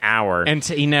for like an hour. And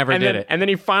he never did then, it. And then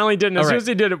he finally did. And as All soon right. as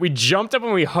he did it, we jumped up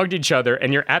and we hugged each other.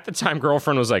 And your at the time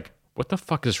girlfriend was like, "What the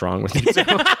fuck is wrong with you?"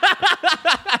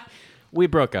 We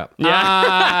broke up.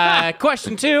 Yeah.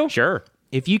 Question 2. Sure.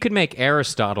 If you could make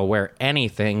Aristotle wear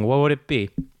anything, what would it be?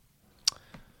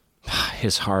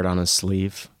 His heart on his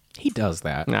sleeve. He does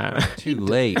that. Nah. Too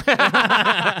late.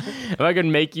 If I could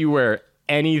make you wear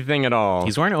anything at all,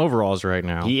 He's wearing overalls right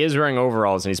now. he is wearing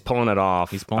overalls and he's pulling it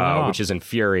off. He's pulling it off. Which is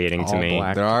infuriating to All me.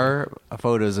 black. There are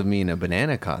photos of me in a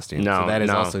banana costume. No, so that has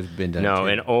no. also been done. No, too.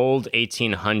 an old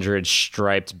 1800s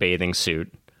striped bathing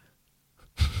suit.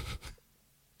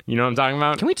 You know what I'm talking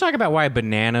about? Can we talk about why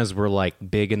bananas were like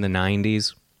big in the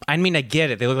 90s? I mean, I get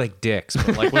it. They look like dicks.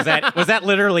 But like, was that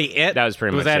literally it? That was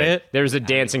pretty much that it? There was a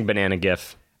dancing banana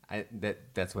gif.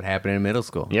 That's what happened in middle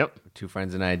school. Yep. 2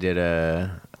 friends and I did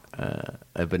a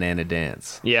banana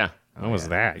dance. Yeah. What was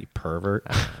that, you pervert?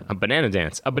 A banana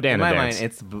dance. A banana In my dance.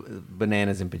 mind, it's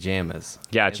bananas and pajamas.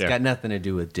 Gotcha. It's got nothing to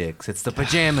do with dicks. It's the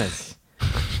pajamas.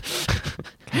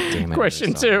 Damn it, Question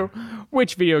Aristotle. 2.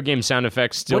 Which video game sound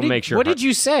effects still What did, makes your what heart- did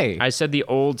you say? I said the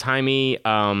old-timey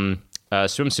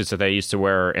swimsuits that they used to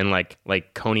wear in like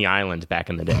Coney Island back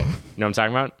in the day. You know what I'm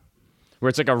talking about? Where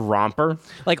it's like a romper.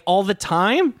 like all the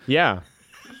time? Yeah.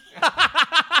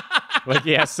 Like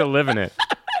he has to live in it.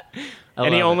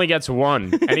 And he only gets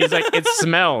one. And he's like, it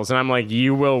smells. And I'm like,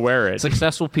 you will wear it.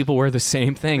 Successful people wear the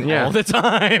same thing Yeah. all the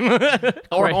time.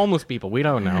 Or Right. homeless people. We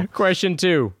don't know. Question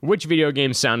 2. Which video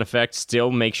game sound effect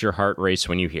still makes your heart race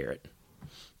when you hear it?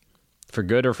 For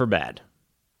good or for bad?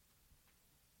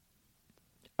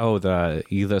 Oh,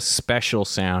 the special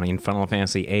sound in Final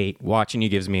Fantasy VIII. Watching you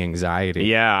gives me anxiety.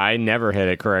 Yeah, I never hit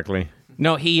it correctly.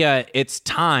 No, it's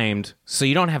timed, so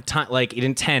you don't have time. Like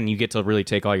in 10, you get to really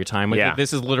take all your time with Yeah. it.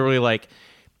 This is literally like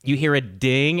you hear a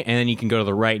ding, and then you can go to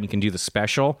the right and you can do the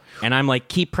special. And I'm like,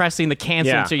 keep pressing the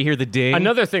cancel Yeah. until you hear the ding.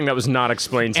 Another thing that was not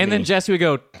explained to and me. then Jesse would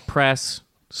go press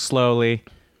slowly.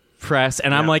 Press,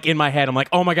 and I'm like in my head, I'm like,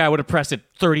 oh my god, I would have pressed it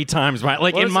 30 times. Like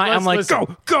Let's- I'm like,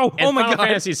 listen. go, In oh my Final god.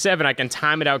 Fantasy 7, I can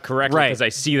time it out correctly Right. because I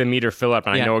see the meter fill up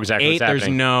and I Yeah, know exactly 8, what's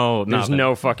happening. there's nothing.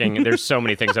 no fucking. There's so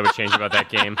many things I would change about that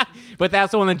game. But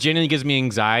that's the one that genuinely gives me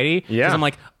anxiety. Yeah. Because I'm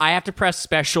like, I have to press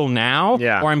special now,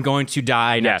 Yeah. or I'm going to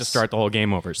die and have to Yes. start the whole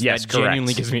game over. So Yes, that genuinely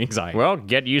correct. gives me anxiety. Well,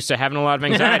 get used to having a lot of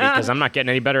anxiety because I'm not getting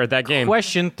any better at that game.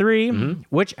 Question 3: Mm-hmm.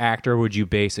 Which actor would you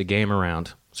base a game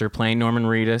around? Is there playing Norman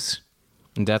Reedus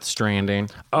in Death Stranding?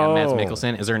 Oh. Mads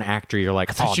Mikkelsen. Is there an actor you're like?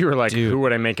 I thought you were like, dude. who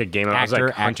would I make a game of? I was Actor,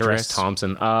 like, Hunter actress. S.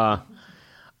 Thompson.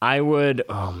 I would.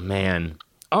 Oh man.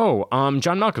 John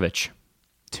Malkovich.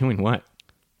 Doing what?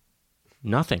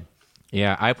 Nothing.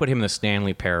 Yeah, I put him in the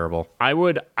Stanley Parable. I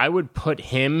would put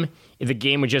him. The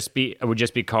game would just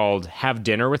be called Have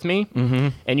Dinner with Me,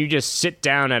 and you just sit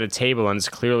down at a table and it's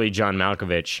clearly John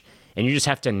Malkovich, and you just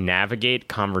have to navigate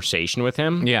conversation with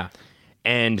him. Yeah.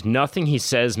 And nothing he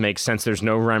says makes sense. There's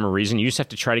no rhyme or reason. You just have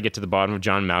to try to get to the bottom of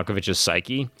John Malkovich's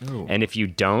psyche, and if you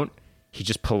don't, he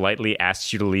just politely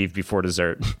asks you to leave before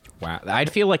dessert. Wow. I'd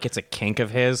feel like it's a kink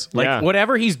of his. Like Yeah.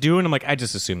 whatever he's doing, I'm like, I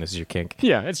just assume this is your kink.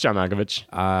 Yeah, it's John Malkovich.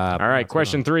 All right,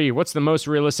 question 3. What's the most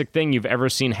realistic thing you've ever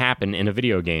seen happen in a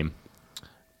video game?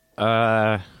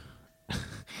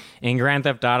 In Grand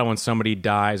Theft Auto, when somebody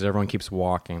dies, everyone keeps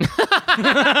walking.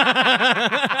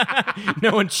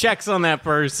 No one checks on that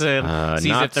person, sees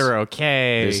not- if they're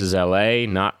okay. This is LA,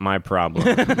 not my problem.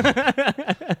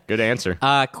 Good answer.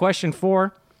 Question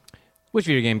 4. Which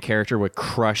video game character would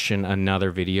crush in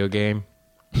another video game?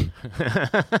 Like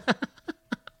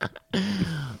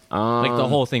the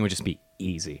whole thing would just be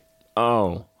easy.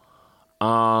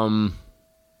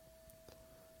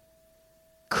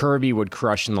 Kirby would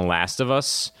crush in The Last of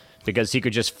Us because he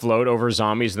could just float over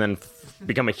zombies and then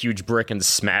become a huge brick and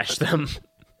smash them.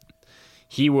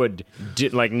 He would,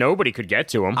 nobody could get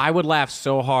to him. I would laugh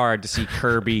so hard to see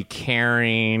Kirby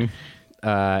carrying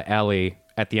Ellie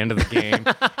at the end of the game,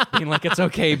 being like, "It's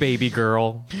okay, baby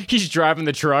girl." He's driving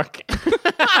the truck.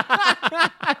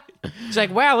 She's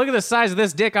like, "Wow, look at the size of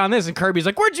this dick on this," and Kirby's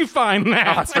like, "Where'd you find I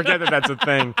that?" forget that that's a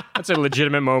thing. That's a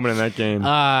legitimate moment in that game.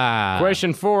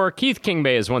 Question 4. Keith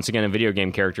Kingbay is once again a video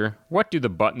game character. What do the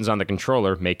buttons on the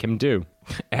controller make him do?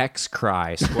 X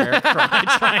cry, square cry,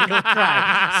 triangle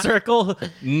cry, circle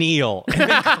kneel, and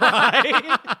then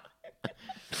cry.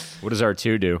 What does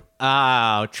R2 do?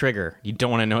 Oh, trigger. You don't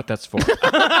want to know what that's for.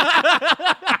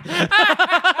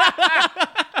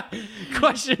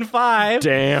 Question 5.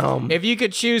 Damn. If you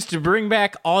could choose to bring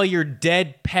back all your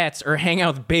dead pets or hang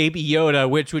out with Baby Yoda,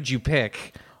 which would you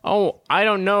pick? Oh, I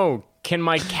don't know. Can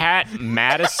my cat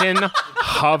Madison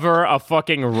hover a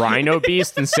fucking rhino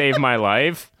beast and save my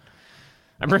life?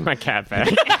 I bring my cat back.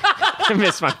 I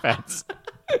miss my pets.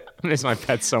 I miss my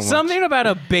pets so much. Something about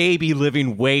a baby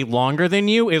living way longer than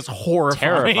you is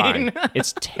horrifying. terrifying.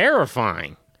 It's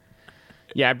terrifying.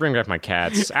 Yeah, I bring back my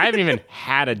cats. I haven't even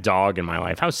had a dog in my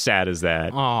life. How sad is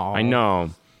that? Aw. I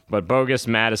know. But Bogus,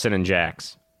 Madison, and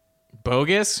Jax.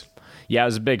 Bogus? Yeah, I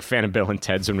was a big fan of Bill and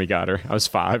Ted's when we got her. I was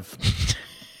 5.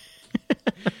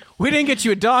 We didn't get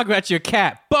you a dog, we got you a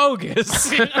cat. Bogus.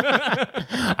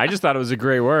 I just thought it was a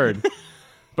great word.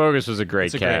 Bogus was a great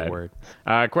It's a cat. great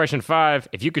word. Question 5.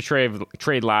 If you could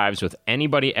trade lives with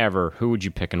anybody ever, who would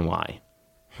you pick and why?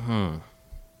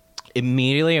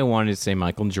 Immediately, I wanted to say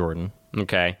Michael Jordan.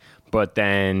 Okay. But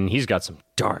then he's got some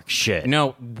dark shit.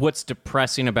 No, what's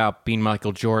depressing about being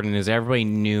Michael Jordan is everybody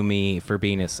knew me for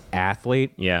being this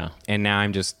athlete. Yeah. And now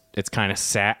it's kind of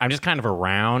sad. I'm just kind of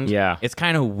around. Yeah. It's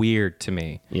kind of weird to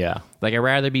me. Yeah. Like, I'd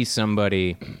rather be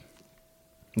somebody,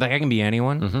 like, I can be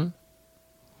anyone. Mm-hmm.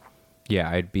 Yeah,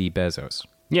 I'd be Bezos.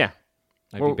 Yeah.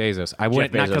 I'd Well, be Bezos. I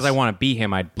wouldn't, not because Bezos. I want to be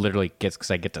him. I'd literally because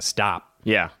I get to stop.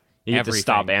 Yeah. You get to Everything.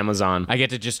 stop Amazon. I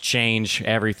get to just change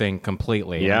everything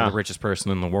completely. Yeah. I'm the richest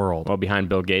person in the world. Well, behind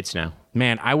Bill Gates now.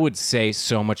 Man, I would say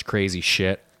so much crazy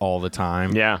shit all the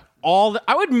time. Yeah.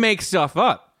 I would make stuff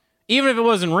up, even if it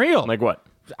wasn't real. Like what?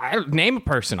 I name a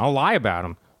person, I'll lie about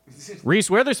him. Reese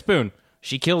Witherspoon,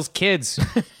 she kills kids.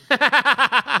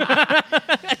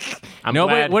 I'm No,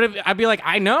 glad, but what if I'd be like,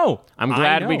 I know. I'm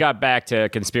glad I we know. got back to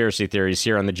conspiracy theories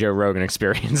here on the Joe Rogan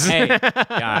Experience. Hey,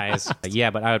 guys. Yeah,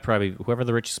 but I would probably, whoever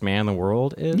the richest man in the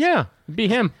world is. Yeah, be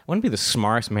him. I wouldn't be the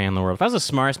smartest man in the world. If I was the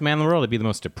smartest man in the world, I'd be the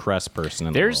most depressed person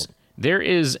in the world. There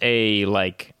is a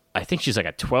I think she's like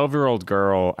a 12-year-old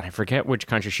girl. I forget which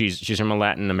country she's from, a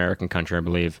Latin American country, I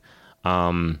believe.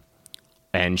 And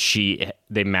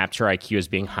they mapped her IQ as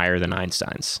being higher than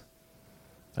Einstein's.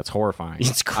 That's horrifying.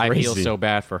 It's I feel crazy. so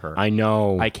bad for her. I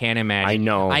know. I can't imagine. I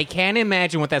know. I can't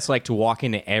imagine what that's like to walk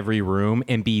into every room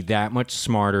and be that much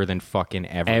smarter than fucking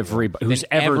everyone. Everybody who's Than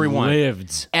ever everyone.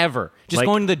 lived. Ever. Just Like-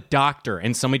 going to the doctor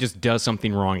and somebody just does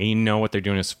something wrong and you know what they're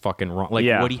doing is fucking wrong. Like,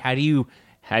 Yeah. how do you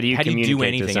How do you do communicate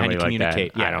anything? to How do somebody you like that?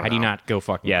 communicate? I Yeah. don't How do you know. not go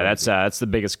fucking Yeah, crazy? that's the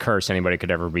biggest curse anybody could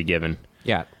ever be given.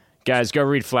 Yeah. Guys, go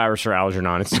read Flowers for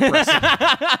Algernon. It's depressing.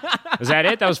 Is that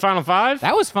it? That was Final Five?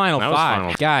 That was Final That was Five.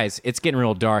 Final- Guys, it's getting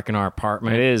real dark in our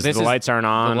apartment. It is. The lights aren't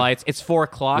on. The lights. It's 4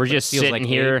 o'clock. We're but it just feels sitting like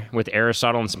here with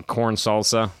Aristotle and some corn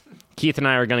salsa. Keith and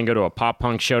I are going to go to a pop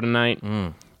punk show tonight.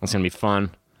 It's going to be fun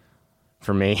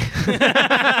for me.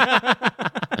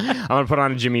 I'm going to put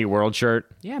on a Jimmy Eat World shirt.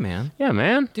 8. Yeah, man. Yeah,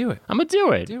 man. Do it. I'm going to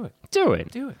do it. Do it. Do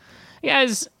it. Do it.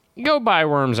 Guys, go buy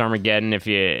Worms Armageddon if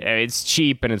you. It's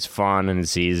cheap and it's fun and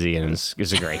it's easy and it's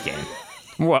a great game.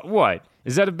 What?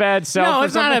 Is that a bad sell? No, for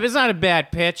it's not. something? It's not a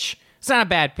bad pitch. It's not a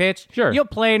bad pitch. Sure. You'll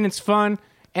play it and it's fun,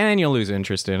 and then you'll lose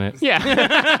interest in it.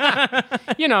 Yeah.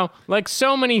 Like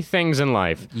so many things in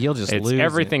life. You'll just it's lose it.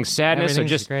 everything's sadness. So Everything's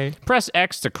just great. press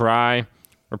X to cry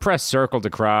or press circle to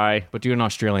cry. But do an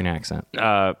Australian accent.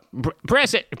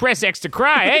 Press X to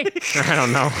cry, eh?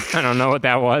 I don't know what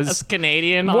that was.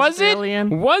 Canadian. Was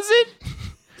Australian. it? Was it?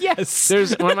 Yes.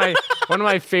 There's one of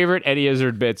my favorite Eddie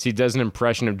Izzard bits. He does an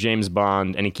impression of James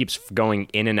Bond, and he keeps going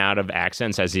in and out of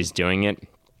accents as he's doing it.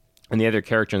 And the other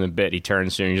character in the bit, he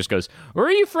turns to and he just goes, "Where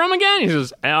are you from again?" He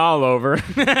says, "All over."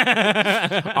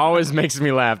 Always makes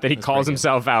me laugh that he calls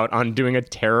himself out on doing a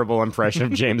terrible impression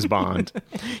of James Bond.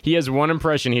 He has one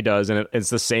impression he does, and it's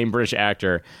the same British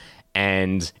actor.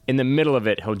 And in the middle of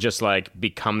it, he'll just like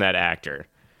become that actor.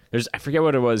 I forget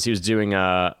what it was. He was doing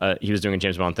a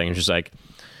James Bond thing. He was just like,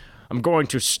 "I'm going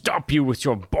to stop you with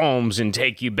your bombs and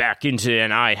take you back into,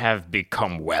 and I have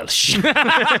become Welsh."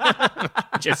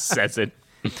 Just says it.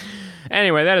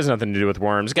 Anyway, that has nothing to do with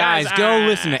Worms. Guys, go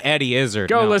listen to Eddie Izzard.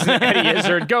 Go No. listen to Eddie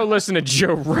Izzard. Go listen to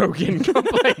Joe Rogan. Go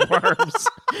play Worms.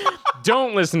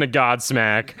 Don't listen to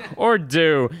Godsmack. Or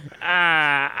do.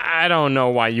 I don't know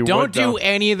why you Don't would, though. do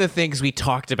any of the things we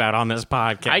talked about on this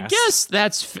podcast. I guess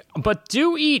that's... But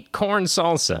do eat corn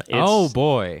salsa. Oh,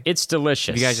 boy. It's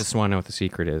delicious. You guys just want to know what the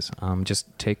secret is. Just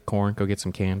take corn, go get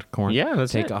some canned corn. Yeah,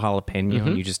 that's Take it. a jalapeno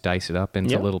and you just dice it up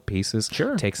into Yep. little pieces.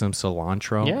 Sure. Take some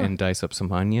cilantro Yeah. and dice up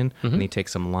some onion. And you take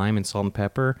some lime and salt and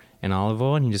pepper and olive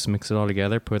oil and you just mix it all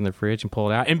together, put it in the fridge and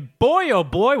pull it out. And boy, oh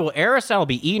boy, will Aristotle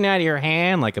be eating out of your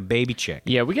hand like a baby chick.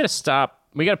 Yeah, we got to stop.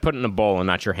 We got to put it in a bowl and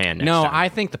not your hand next No, time. I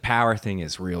think the power thing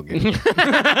is real good.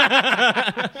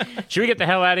 Should we get the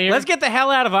hell out of here? Let's get the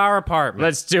hell out of our apartment.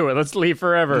 Let's do it. Let's leave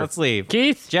forever. Let's leave.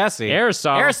 Keith, Jesse,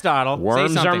 Aristotle, say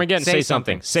Worms something. Armageddon. Say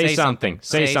something. Say something.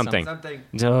 Say something. Something.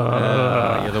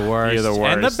 You're the worst. You're the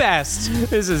worst. And the best.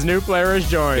 This is New Player Has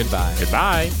Joined. Goodbye.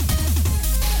 Goodbye.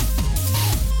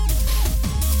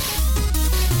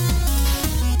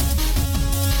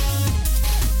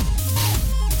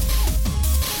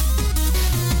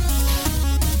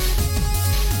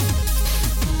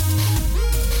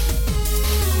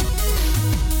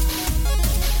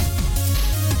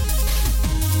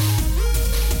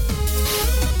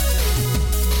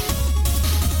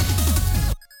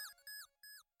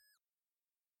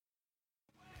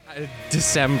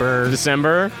 December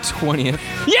December 20th.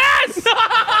 Yeah!